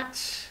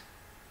not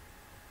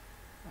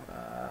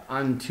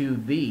unto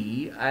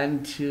thee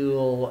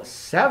until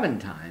 7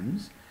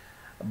 times,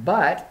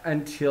 but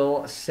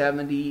until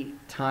 70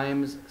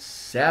 times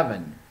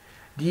 7.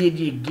 Did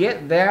you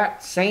get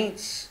that,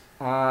 saints?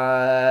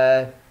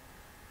 Did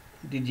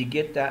you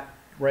get that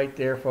right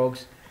there,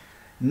 folks?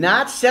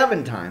 Not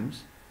 7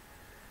 times,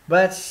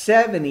 but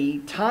 70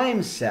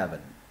 times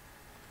 7.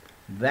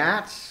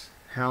 That's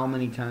how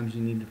many times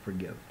you need to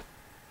forgive.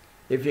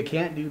 If you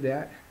can't do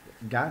that,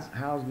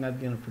 how's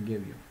God going to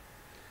forgive you?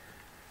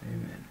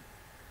 Amen.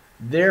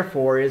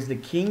 Therefore is the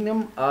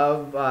kingdom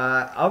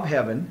of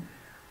heaven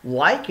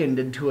likened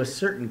unto a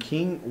certain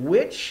king,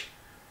 which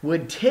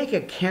would take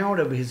account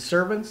of his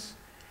servants.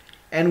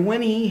 And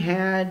when he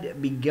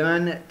had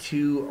begun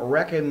to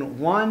reckon,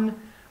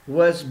 one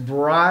was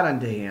brought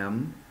unto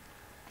him,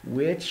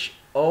 which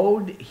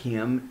owed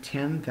him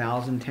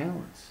 10,000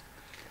 talents.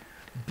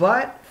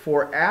 But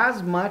for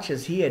as much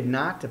as he had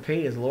not to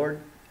pay his Lord,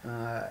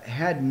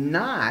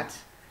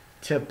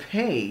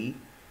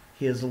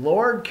 his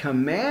Lord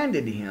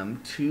commanded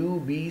him to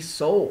be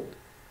sold,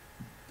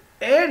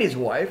 and his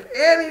wife,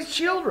 and his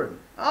children.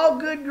 Oh,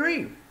 good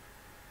grief.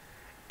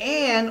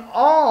 And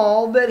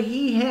all that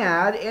he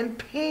had in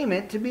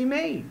payment to be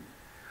made.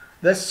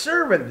 The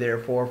servant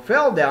therefore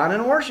fell down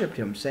and worshipped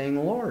him,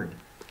 saying, Lord,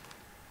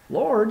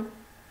 Lord,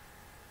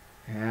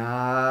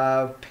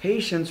 have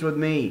patience with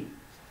me,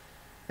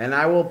 and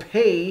I will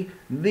pay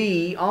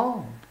thee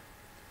all.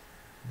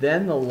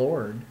 Then the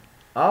Lord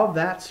of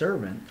that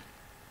servant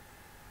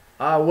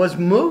was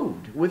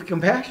moved with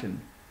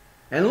compassion,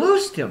 and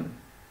loosed him,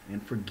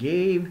 and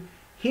forgave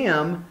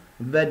him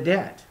the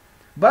debt.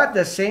 But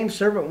the same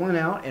servant went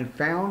out and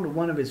found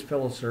one of his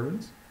fellow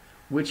servants,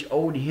 which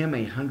owed him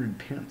 100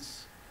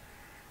 pence.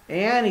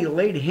 And he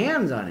laid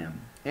hands on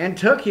him, and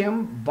took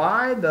him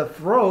by the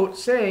throat,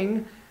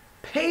 saying,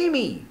 Pay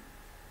me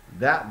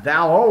that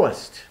thou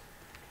owest.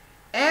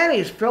 And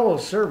his fellow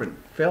servant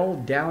fell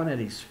down at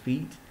his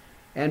feet,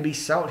 and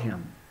besought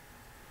him,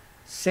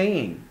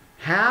 saying,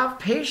 Have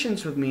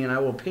patience with me, and I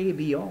will pay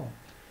thee all.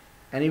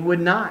 And he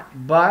would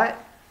not,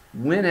 but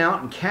went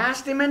out and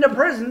cast him into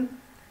prison,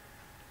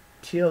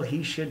 till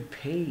he should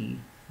pay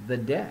the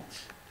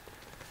debt.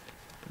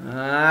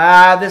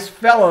 This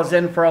fellow's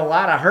in for a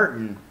lot of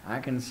hurting. I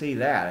can see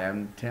that. I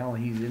can tell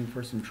he's in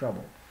for some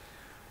trouble.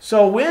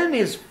 So when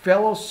his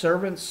fellow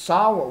servants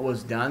saw what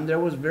was done, they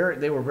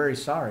were very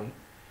sorry,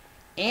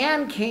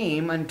 and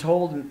came and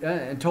told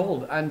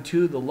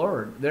unto the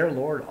Lord, their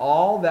Lord,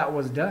 all that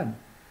was done.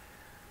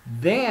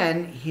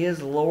 Then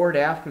his Lord,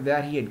 after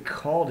that he had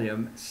called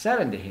him, said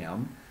unto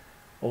him,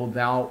 O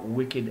thou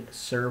wicked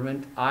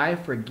servant, I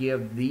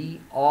forgive thee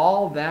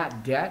all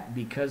that debt,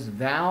 because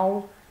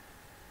thou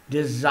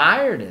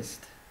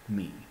desiredest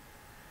me.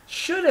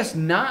 Shouldest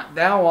not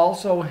thou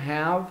also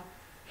have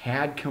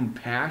had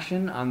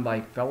compassion on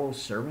thy fellow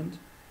servant,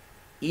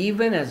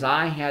 even as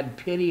I had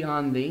pity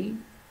on thee?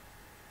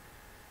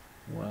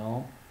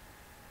 Well,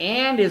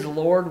 and his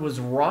Lord was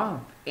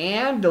wroth,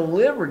 and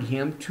delivered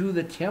him to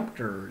the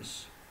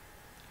tempters,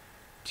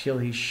 till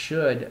he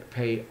should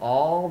pay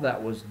all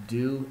that was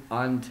due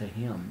unto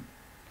him.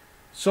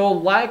 So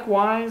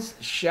likewise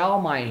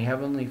shall my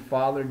heavenly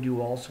Father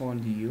do also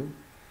unto you,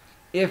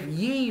 If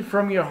ye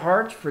from your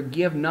hearts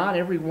forgive not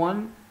every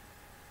one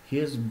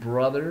his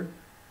brother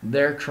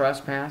their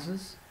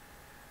trespasses.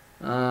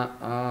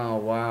 Oh,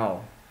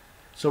 wow.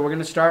 So we're going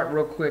to start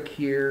real quick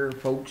here,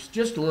 folks,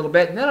 just a little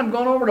bit. And then I'm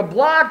going over to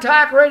Blog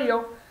Talk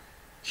Radio.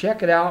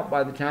 Check it out.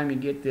 By the time you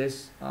get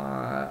this,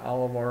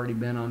 I'll have already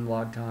been on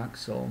Blog Talk.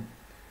 So a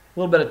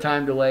little bit of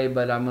time delay,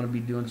 but I'm going to be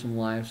doing some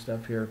live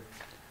stuff here.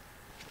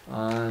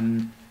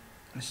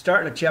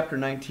 Starting at chapter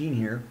 19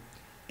 here.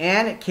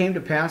 And it came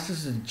to pass,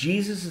 this is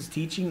Jesus'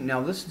 teaching.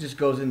 Now, this just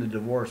goes into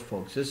divorce,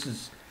 folks. This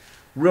is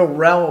real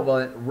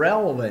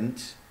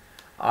relevant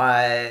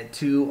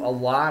to a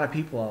lot of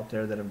people out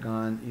there that have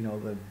gone,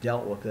 that have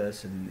dealt with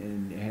this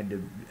and had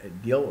to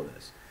deal with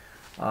this.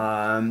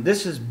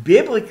 This is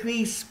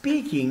biblically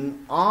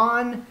speaking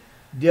on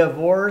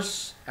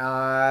divorce,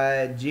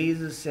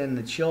 Jesus and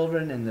the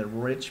children and the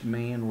rich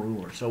man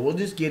ruler. So we'll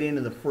just get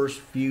into the first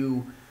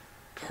few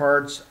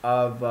parts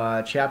of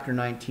chapter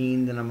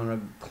 19, then I'm going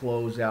to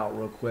close out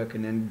real quick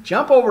and then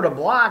jump over to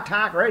Blog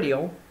Talk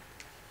Radio.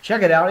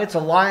 Check it out. It's a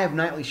live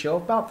nightly show,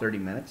 about 30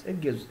 minutes.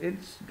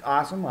 It's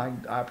awesome. I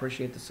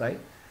appreciate the site.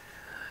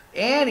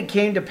 And it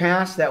came to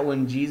pass that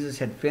when Jesus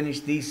had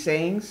finished these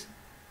sayings,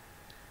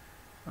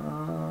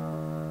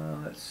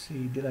 let's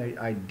see,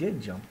 I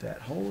did jump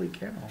that. Holy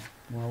cow.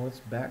 Well, let's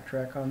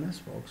backtrack on this,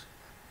 folks.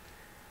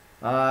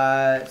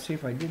 Let's see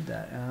if I did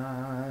that.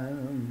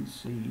 Let's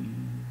see.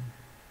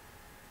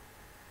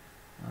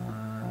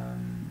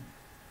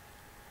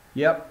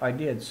 Yep, I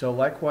did. So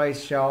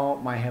likewise shall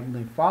my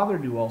heavenly Father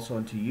do also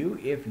unto you,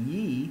 if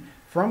ye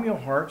from your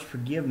hearts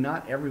forgive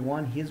not every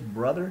one his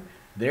brother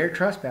their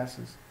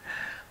trespasses.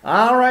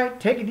 All right,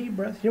 take a deep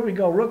breath. Here we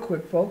go, real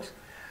quick, folks.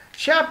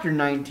 Chapter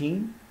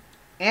 19.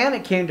 And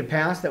it came to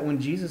pass that when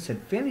Jesus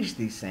had finished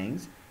these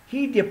things,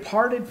 he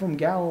departed from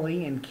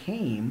Galilee and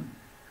came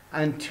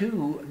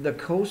unto the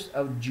coast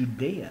of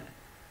Judea,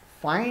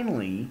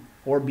 finally,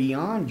 or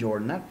beyond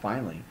Jordan, not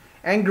finally.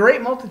 And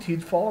great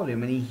multitudes followed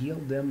him, and he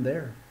healed them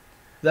there.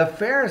 The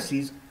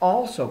Pharisees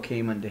also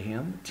came unto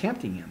him,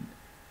 tempting him,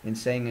 and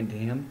saying unto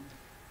him,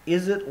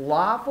 Is it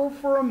lawful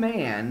for a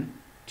man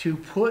to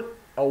put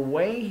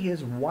away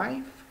his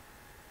wife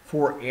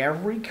for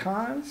every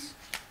cause?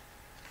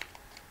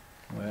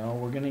 Well,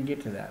 we're going to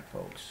get to that,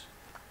 folks.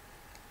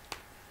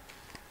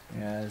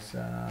 As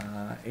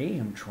I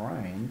am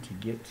trying to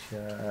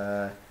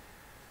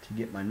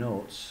get my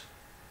notes.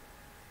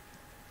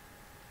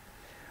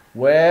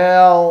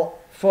 Well,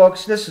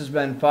 folks, this has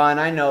been fun.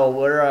 I know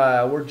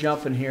we're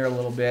jumping here a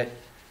little bit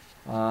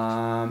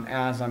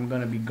as I'm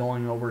going to be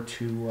going over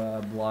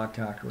to Blog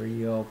Talk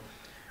Radio.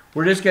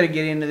 We're just going to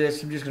get into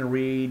this. I'm just going to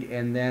read,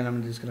 and then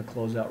I'm just going to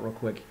close out real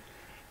quick.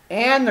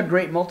 And the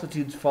great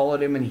multitudes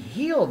followed him, and he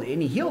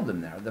healed them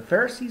there. The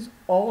Pharisees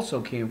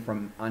also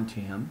came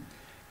unto him,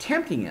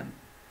 tempting him,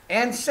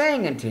 and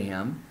saying unto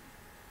him,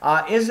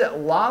 Is it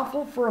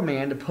lawful for a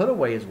man to put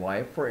away his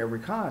wife for every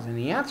cause? And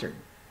he answered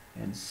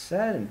and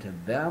said unto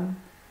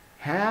them,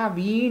 Have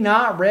ye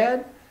not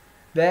read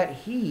that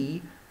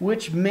he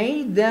which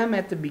made them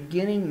at the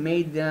beginning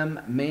made them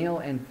male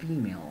and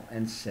female,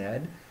 and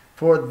said,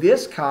 For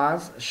this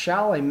cause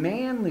shall a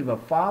man leave a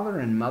father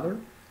and mother,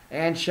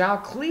 and shall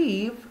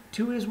cleave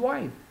to his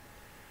wife,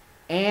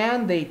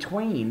 and they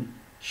twain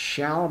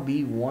shall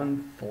be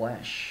one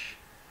flesh.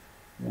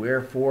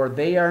 Wherefore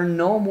they are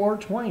no more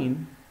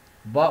twain,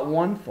 but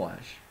one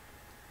flesh.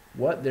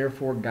 What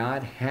therefore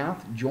God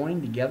hath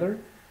joined together,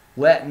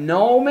 let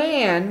no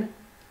man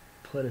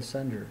put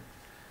asunder.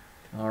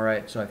 All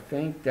right, so I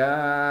think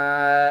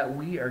that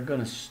we are going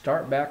to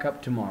start back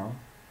up tomorrow.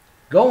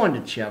 Go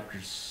into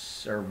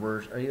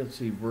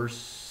verse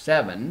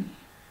 7.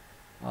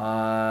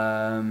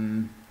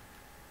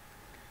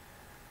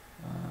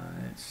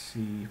 Let's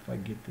see if I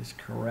get this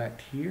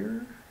correct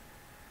here.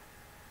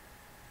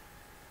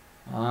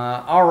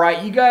 All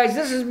right, you guys,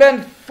 this has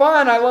been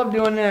fun. I love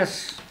doing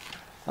this.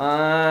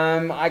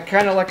 I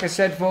kind of, like I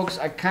said, folks,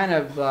 I kind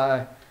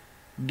of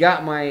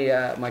got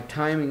my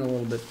timing a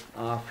little bit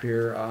off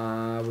here.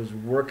 I was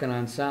working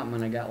on something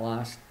and I got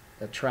lost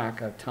the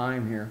track of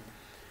time here.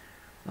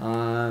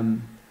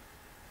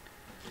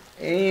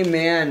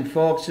 Amen,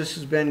 folks. This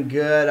has been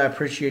good. I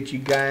appreciate you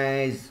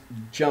guys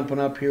jumping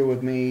up here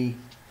with me.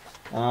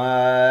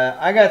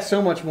 I got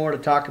so much more to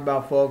talk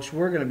about, folks.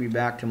 We're going to be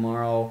back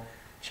tomorrow.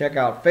 Check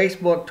out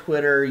Facebook,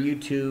 Twitter,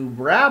 YouTube,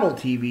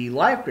 Rabble-Tv,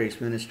 Life Grace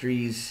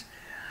Ministries.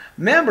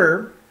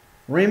 Remember,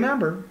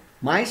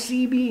 my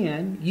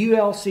CBN,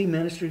 ULC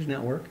Ministries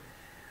Network.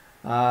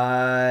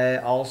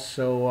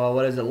 Also,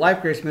 what is it?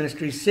 Life Grace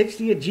Ministries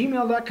 60 at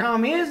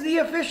gmail.com is the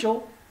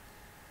official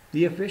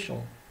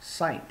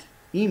site,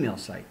 email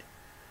site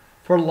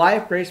for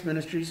Life Grace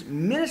Ministries.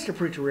 Minister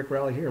Preacher Rick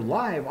Rowley here,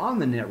 live on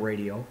the net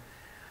radio.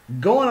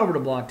 Going over to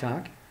Blog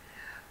Talk.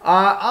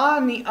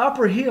 On the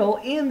upper hill,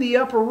 in the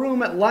upper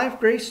room at Life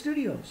Grace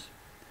Studios.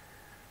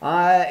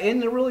 In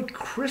the really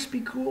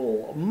crispy,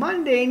 cool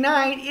Monday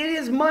night. It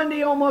is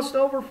Monday, almost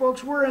over,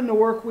 folks. We're in the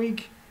work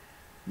week.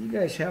 You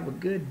guys have a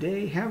good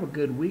day. Have a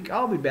good week.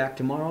 I'll be back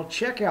tomorrow.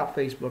 Check out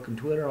Facebook and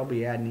Twitter. I'll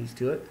be adding these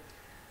to it.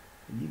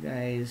 You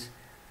guys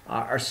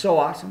are so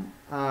awesome.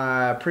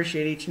 I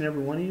appreciate each and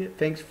every one of you.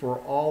 Thanks for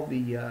all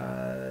the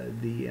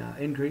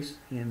increase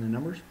in the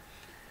numbers.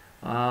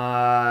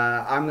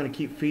 I'm going to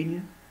keep feeding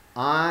you.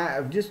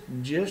 I just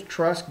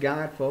trust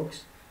God,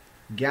 folks.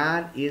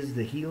 God is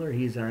the healer.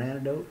 He's our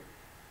antidote.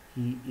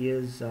 He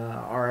is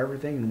our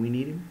everything, and we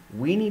need Him.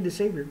 We need the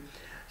Savior.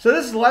 So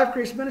this is Life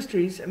Grace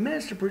Ministries,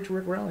 Minister Preacher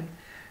Rick Raleigh,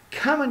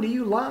 coming to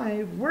you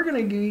live. We're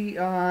going to be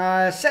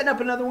setting up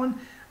another one.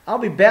 I'll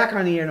be back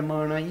on the air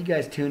tomorrow night. You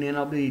guys tune in.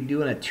 I'll be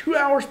doing a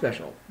 2-hour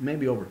special,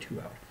 maybe over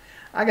 2 hours.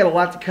 I got a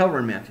lot to cover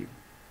in Matthew.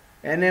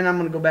 And then I'm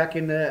going to go back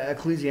into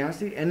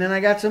Ecclesiastes. And then I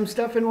got some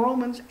stuff in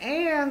Romans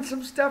and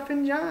some stuff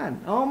in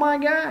John. Oh, my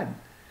God.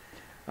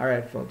 All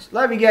right, folks.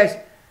 Love you guys.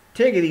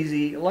 Take it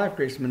easy. Life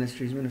Grace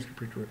Ministries, Minister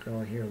Preacher Rick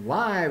Raleigh here.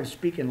 Live,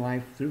 speaking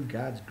life through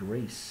God's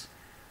grace.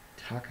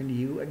 Talking to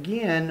you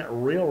again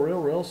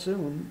real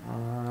soon.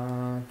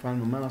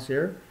 Find my mouse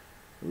here.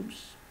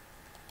 Oops.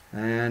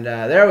 And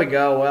there we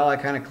go. Well, I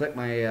kind of clicked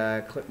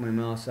my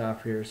mouse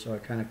off here, so I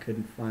kind of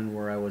couldn't find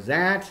where I was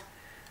at.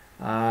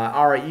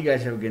 All right, you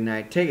guys have a good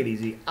night. Take it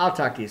easy. I'll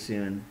talk to you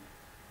soon.